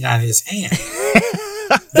chewing on his hand.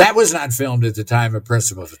 That was not filmed at the time of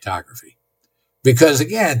principal photography. Because,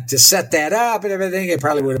 again, to set that up and everything, it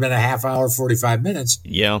probably would have been a half hour, 45 minutes.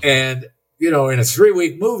 Yeah. And, in a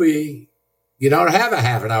 3-week movie, you don't have a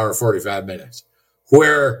half an hour, 45 minutes.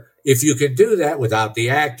 Where if you can do that without the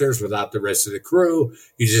actors, without the rest of the crew,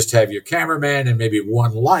 you just have your cameraman and maybe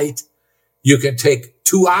one light, you can take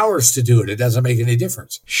 2 hours to do it. It doesn't make any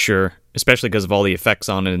difference. Sure. Especially because of all the effects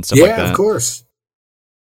on it and stuff like that. Yeah, of course.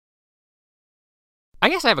 I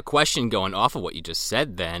guess I have a question going off of what you just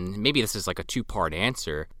said then. Maybe this is like a 2-part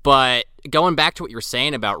answer. But going back to what you were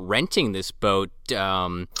saying about renting this boat, there's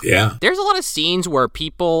a lot of scenes where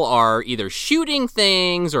people are either shooting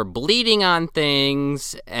things or bleeding on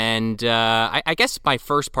things. And I guess my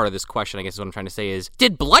first part of this question, I guess is what I'm trying to say is,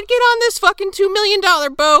 did blood get on this fucking $2 million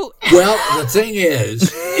boat? Well, the thing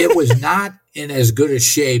is, it was not in as good a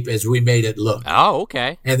shape as we made it look. Oh,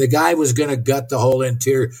 okay. And the guy was going to gut the whole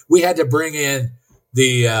interior. We had to bring in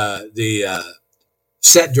the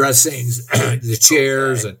set dressings, the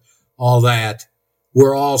chairs, and all that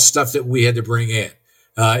were all stuff that we had to bring in.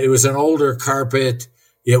 It was an older carpet.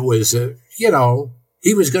 It was,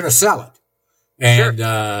 he was going to sell it.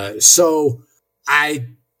 And so I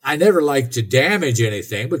never like to damage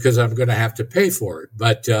anything because I'm going to have to pay for it.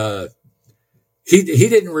 But he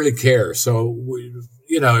didn't really care. So,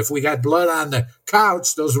 if we got blood on the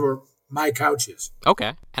couch, those were my couches.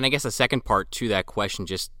 Okay. And I guess a second part to that question,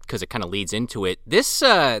 just because it kind of leads into it, this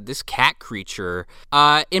cat creature,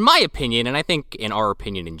 in my opinion, and I think in our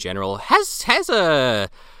opinion in general, has a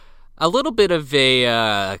little bit of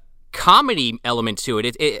a comedy element to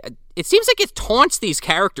it. It seems like it taunts these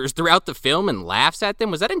characters throughout the film and laughs at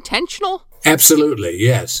them. Was that intentional? Absolutely,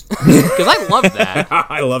 yes. Because I love that.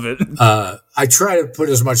 I love it. I try to put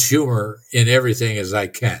as much humor in everything as I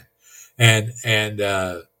can. And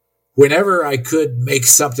whenever I could make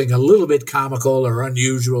something a little bit comical or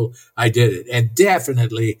unusual, I did it. And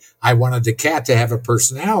definitely, I wanted the cat to have a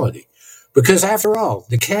personality. Because after all,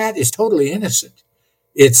 the cat is totally innocent.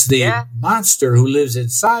 It's the monster who lives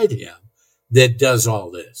inside him that does all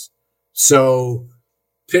this. So,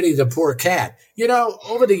 pity the poor cat.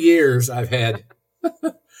 Over the years, I've had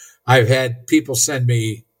people send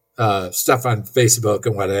me stuff on Facebook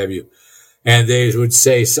and what have you. And they would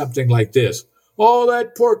say something like this. Oh,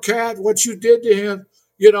 that poor cat, what you did to him.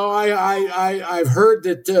 I've heard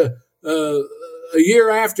that a year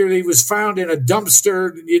after he was found in a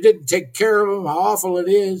dumpster, you didn't take care of him, how awful it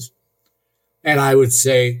is. And I would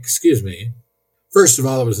say, excuse me, First of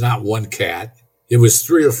all, it was not one cat. It was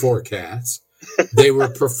 3 or 4 cats. They were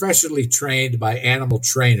professionally trained by animal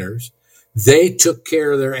trainers. They took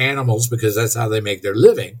care of their animals because that's how they make their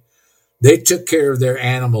living. They took care of their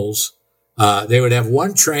animals. They would have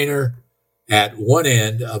one trainer at one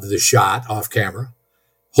end of the shot off camera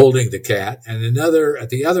holding the cat and another at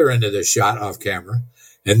the other end of the shot off camera.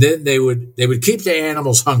 And then they would keep the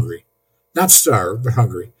animals hungry, not starved, but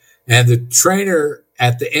hungry. And the trainer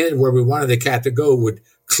at the end where we wanted the cat to go would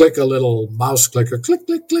click a little mouse clicker, click,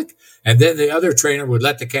 click, click. And then the other trainer would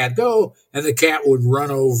let the cat go and the cat would run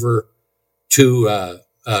over to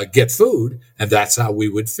get food. And that's how we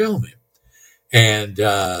would film him. And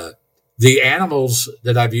the animals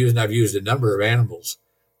that I've used, and I've used a number of animals,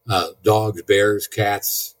 dogs, bears,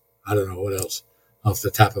 cats, I don't know what else off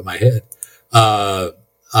the top of my head.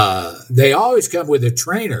 They always come with a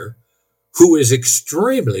trainer who is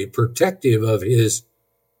extremely protective of his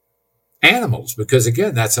animals because,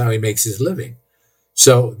 again, that's how he makes his living.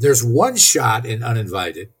 So there's one shot in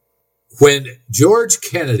Uninvited when George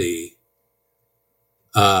Kennedy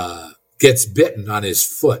gets bitten on his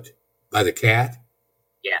foot by the cat.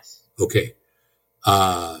 Yes. Okay.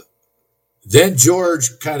 Then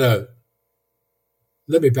George let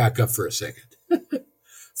me back up for a second.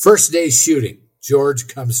 First day shooting, George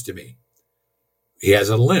comes to me. He has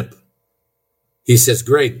a limp. He says,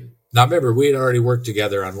 Graydon. Now remember, we had already worked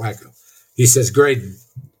together on Wacko. He says, Graydon,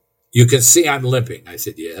 you can see I'm limping. I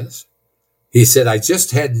said, yes. He said, I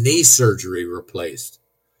just had knee surgery replaced.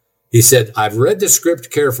 He said, I've read the script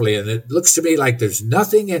carefully and it looks to me like there's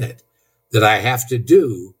nothing in it that I have to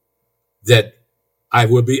do that I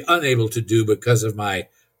will be unable to do because of my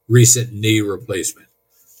recent knee replacement.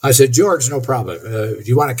 I said, George, no problem. Do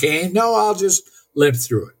you want a cane? No, I'll just limp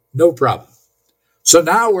through it. No problem. So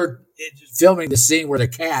now we're filming the scene where the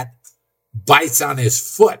cat bites on his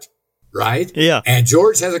foot, right? Yeah. And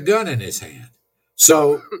George has a gun in his hand.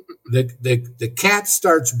 So the cat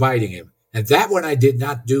starts biting him. And that one I did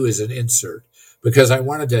not do as an insert because I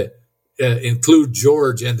wanted to include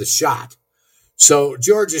George in the shot. So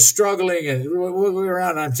George is struggling and we're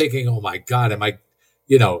around. I'm thinking, oh my God, am I,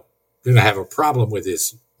 going to have a problem with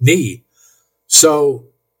his knee? So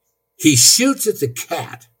he shoots at the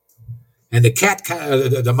cat and the cat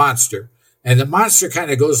the monster, and the monster kind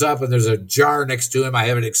of goes up and there's a jar next to him. I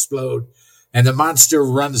have it explode and the monster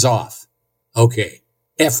runs off. Okay.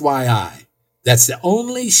 FYI, that's the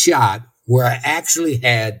only shot where I actually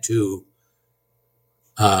had to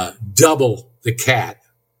double the cat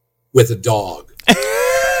with a dog.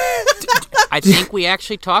 I think we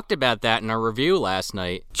actually talked about that in our review last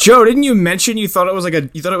night. Joe, didn't you mention you thought it was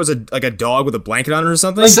like a dog with a blanket on it or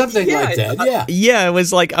something? Something like that, yeah. Yeah, it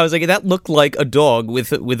was like I was like that looked like a dog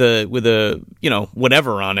with a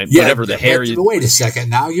whatever on it, Yeah, whatever the hair. But wait a second,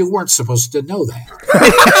 now you weren't supposed to know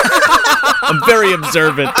that. I'm very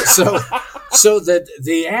observant. So that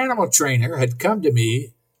the animal trainer had come to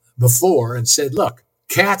me before and said, "Look,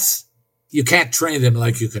 cats, you can't train them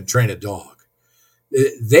like you can train a dog.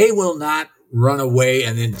 They will not run away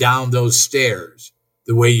and then down those stairs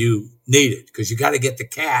the way you need it because you got to get the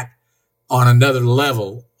cat on another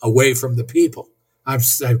level away from the people." I'm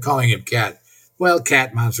calling him cat. Well,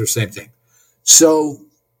 cat, monster, same thing. So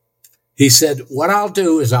he said, what I'll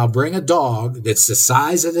do is I'll bring a dog that's the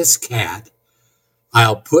size of this cat.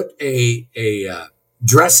 I'll put a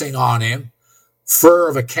dressing on him, fur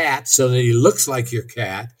of a cat so that he looks like your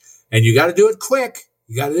cat. And you got to do it quick.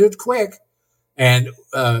 And,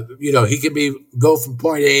 he can go from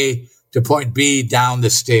point A to point B down the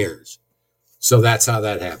stairs. So that's how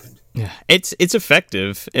that happened. Yeah, it's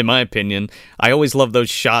effective in my opinion. I always love those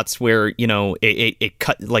shots where it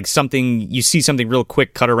cut like something, you see something real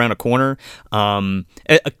quick cut around a corner.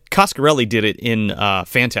 Coscarelli did it in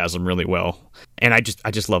Phantasm really well, and I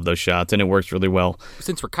just love those shots, and it works really well.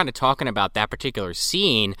 Since we're kind of talking about that particular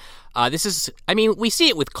scene, we see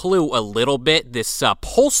it with Clue a little bit, this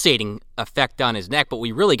pulsating effect on his neck, but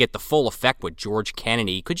we really get the full effect with George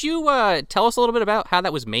Kennedy. Could you tell us a little bit about how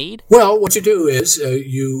that was made? Well, what you do is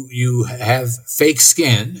you have fake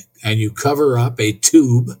skin and you cover up a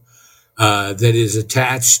tube that is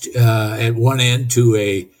attached at one end to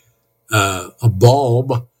a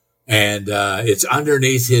bulb, and it's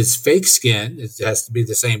underneath his fake skin. It has to be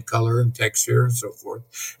the same color and texture and so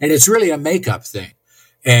forth. And it's really a makeup thing.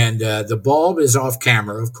 And the bulb is off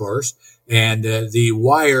camera, of course, and the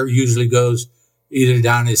wire usually goes either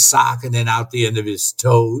down his sock and then out the end of his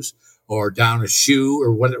toes or down a shoe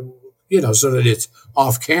or whatever, so that it's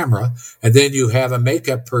off camera. And then you have a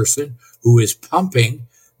makeup person who is pumping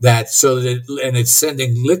that and it's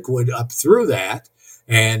sending liquid up through that.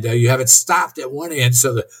 and you have it stopped at one end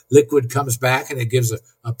so the liquid comes back and it gives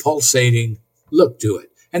a pulsating look to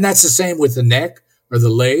it. And that's the same with the neck or the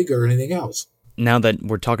leg or anything else. Now that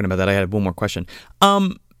we're talking about that, I have one more question.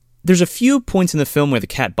 There's a few points in the film where the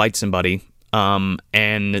cat bites somebody,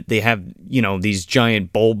 and they have, these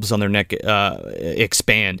giant bulbs on their neck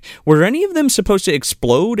expand. Were any of them supposed to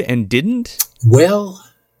explode and didn't? Well,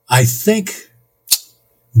 I think...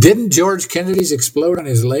 Didn't George Kennedy's explode on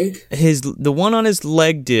his leg? The one on his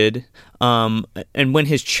leg did, and when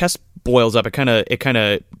his chest boils up, it kind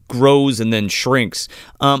of grows and then shrinks.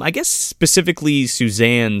 I guess specifically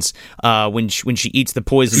Suzanne's, when she eats the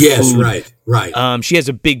poison food. Yes, right. She has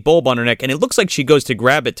a big bulb on her neck, and it looks like she goes to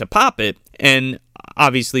grab it to pop it. And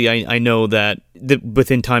obviously, I know that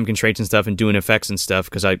within time constraints and stuff, and doing effects and stuff,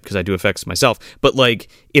 because I do effects myself. But like,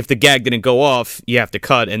 if the gag didn't go off, you have to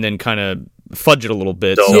cut and then kind of fudge it a little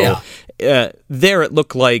bit. There it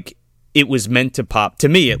looked like it was meant to pop, to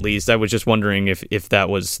me at least. I was just wondering if that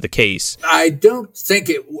was the case. I don't think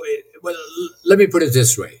it... Well, let me put it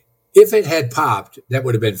this way. If it had popped, that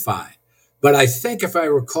would have been fine. But I think if I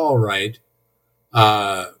recall right,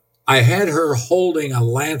 I had her holding a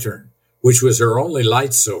lantern, which was her only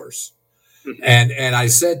light source. And I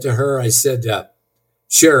said to her,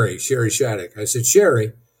 Sherry Shattuck, I said,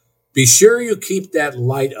 Sherry, be sure you keep that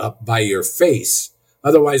light up by your face.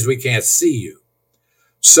 Otherwise, we can't see you.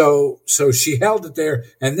 So she held it there,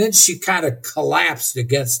 and then she kind of collapsed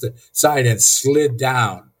against the side and slid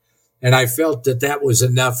down. And I felt that was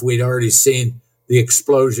enough. We'd already seen the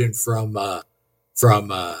explosion from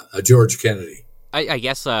George Kennedy. I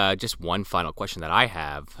guess just one final question that I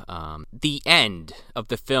have. The end of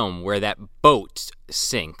the film where that boat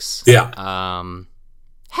sinks. Yeah.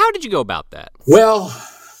 How did you go about that? Well...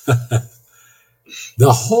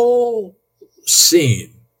 The whole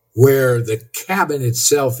scene where the cabin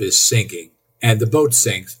itself is sinking and the boat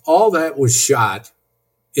sinks, all that was shot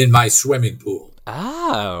in my swimming pool.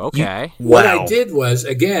 Oh, okay. What I did was,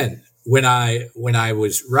 again, when I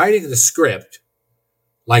was writing the script,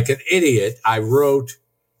 like an idiot, I wrote,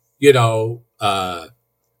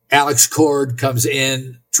 Alex Cord comes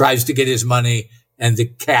in, tries to get his money, and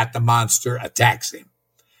the monster, attacks him.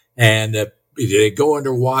 And they go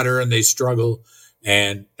underwater and they struggle,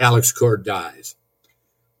 and Alex Cord dies.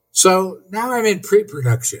 So now I'm in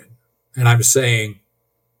pre-production, and I'm saying,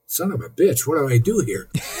 son of a bitch, what do I do here?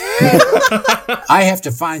 I have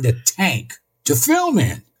to find a tank to film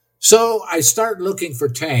in. So I start looking for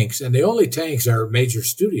tanks, and the only tanks are major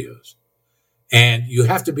studios. And you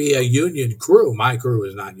have to be a union crew. My crew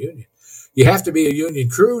is not union. You have to be a union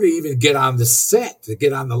crew to even get on the set, to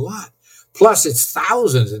get on the lot. Plus, it's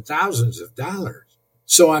thousands and thousands of dollars.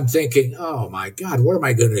 So I'm thinking, oh, my God, what am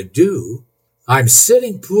I going to do? I'm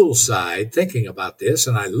sitting poolside thinking about this,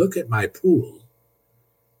 and I look at my pool,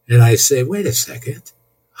 and I say, wait a second.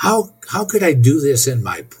 How could I do this in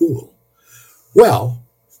my pool? Well,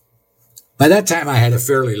 by that time, I had a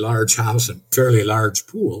fairly large house and fairly large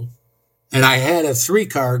pool, and I had a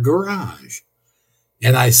 3-car garage.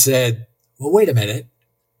 And I said, well, wait a minute.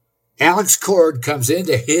 Alex Cord comes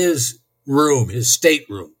into his room, his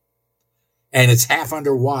stateroom, and it's half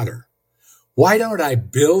underwater. Why don't I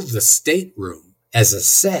build the stateroom as a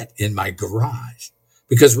set in my garage?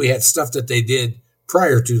 Because we had stuff that they did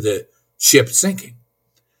prior to the ship sinking.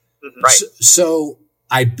 Right. So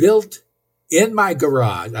I built in my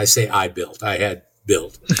garage. I had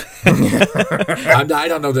built. I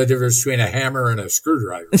don't know the difference between a hammer and a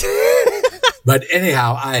screwdriver. But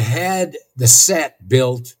anyhow, I had the set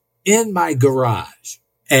built in my garage,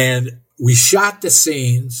 and we shot the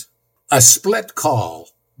scenes. A split call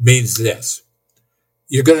means this.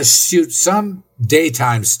 You're going to shoot some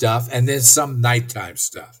daytime stuff and then some nighttime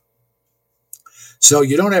stuff. So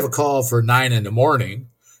you don't have a call for 9 a.m,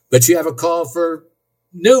 but you have a call for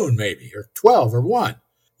noon maybe, or 12 or 1.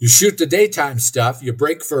 You shoot the daytime stuff, you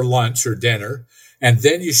break for lunch or dinner, and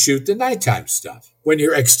then you shoot the nighttime stuff when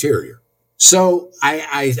you're exterior. So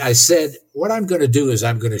I said, what I'm going to do is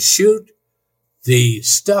I'm going to shoot the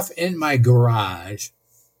stuff in my garage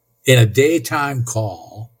in a daytime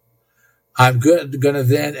call. I'm going to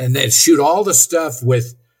then shoot all the stuff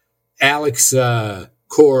with Alex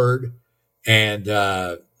Cord and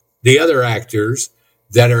the other actors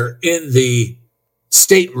that are in the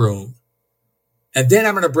stateroom. And then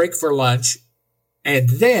I'm going to break for lunch. And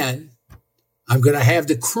then I'm going to have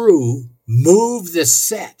the crew move the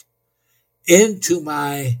set into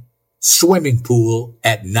my swimming pool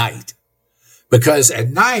at night. Because at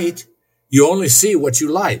night, you only see what you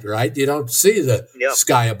light, right? You don't see the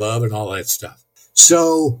sky above and all that stuff.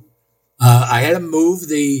 So I had to move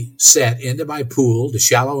the set into my pool, the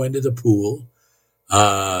shallow end of the pool.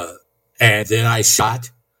 And then I shot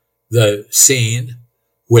the scene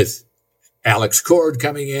with Alex Cord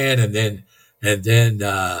coming in, and then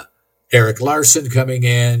Eric Larson coming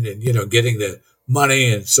in, and getting the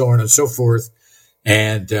money and so on and so forth,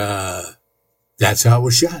 and that's how it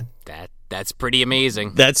was shot. That's pretty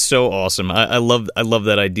amazing. That's so awesome. I love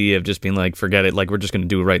that idea of just being like, forget it, like we're just going to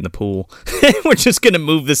do it right in the pool. We're just going to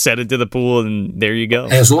move the set into the pool, and there you go.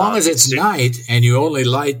 As long as it's night and you only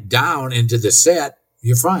light down into the set,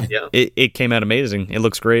 you're fine. Yeah. It came out amazing. It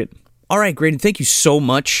looks great. All right, Graydon, thank you so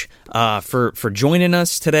much for joining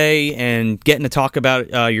us today and getting to talk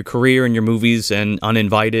about your career and your movies and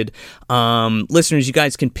Uninvited. Listeners, you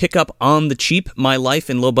guys can pick up On the Cheap, My Life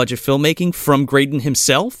in Low Budget Filmmaking from Graydon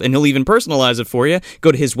himself, and he'll even personalize it for you.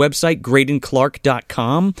 Go to his website,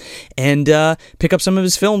 GraydonClark.com, and pick up some of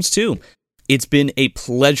his films, too. It's been a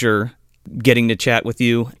pleasure getting to chat with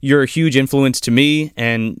you. You're a huge influence to me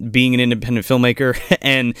and being an independent filmmaker,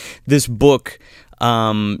 and this book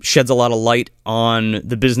sheds a lot of light on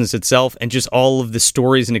the business itself and just all of the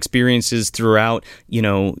stories and experiences throughout,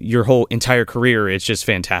 your whole entire career. It's just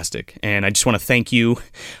fantastic. And I just want to thank you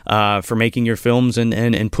for making your films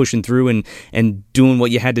and pushing through and doing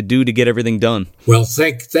what you had to do to get everything done. Well,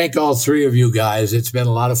 thank all three of you guys. It's been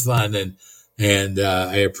a lot of fun, and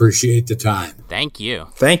I appreciate the time. Thank you.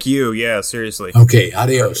 Thank you. Yeah, seriously. Okay,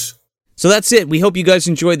 adios. So that's it. We hope you guys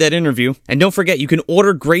enjoyed that interview. And don't forget, you can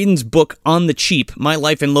order Graydon's book, On the Cheap, My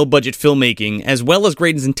Life in Low Budget Filmmaking, as well as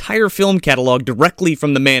Graydon's entire film catalog directly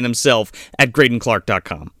from the man himself at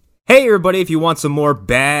GraydonClark.com. Hey everybody, if you want some more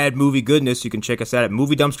bad movie goodness, you can check us out at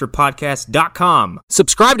MovieDumpsterPodcast.com.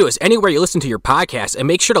 Subscribe to us anywhere you listen to your podcast, and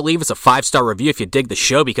make sure to leave us a 5-star review if you dig the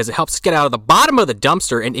show, because it helps us get out of the bottom of the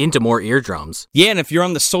dumpster and into more eardrums. Yeah, and if you're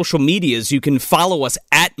on the social medias, you can follow us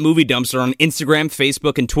at Movie Dumpster on Instagram,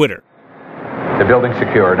 Facebook, and Twitter. The building's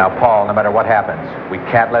secure. Now, Paul, no matter what happens, we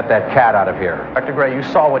can't let that cat out of here. Dr. Gray, you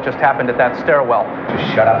saw what just happened at that stairwell.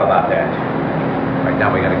 Just shut up about that. Right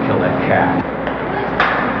now, we gotta kill that cat.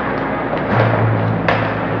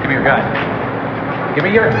 Give me your gun. Give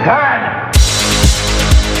me your gun!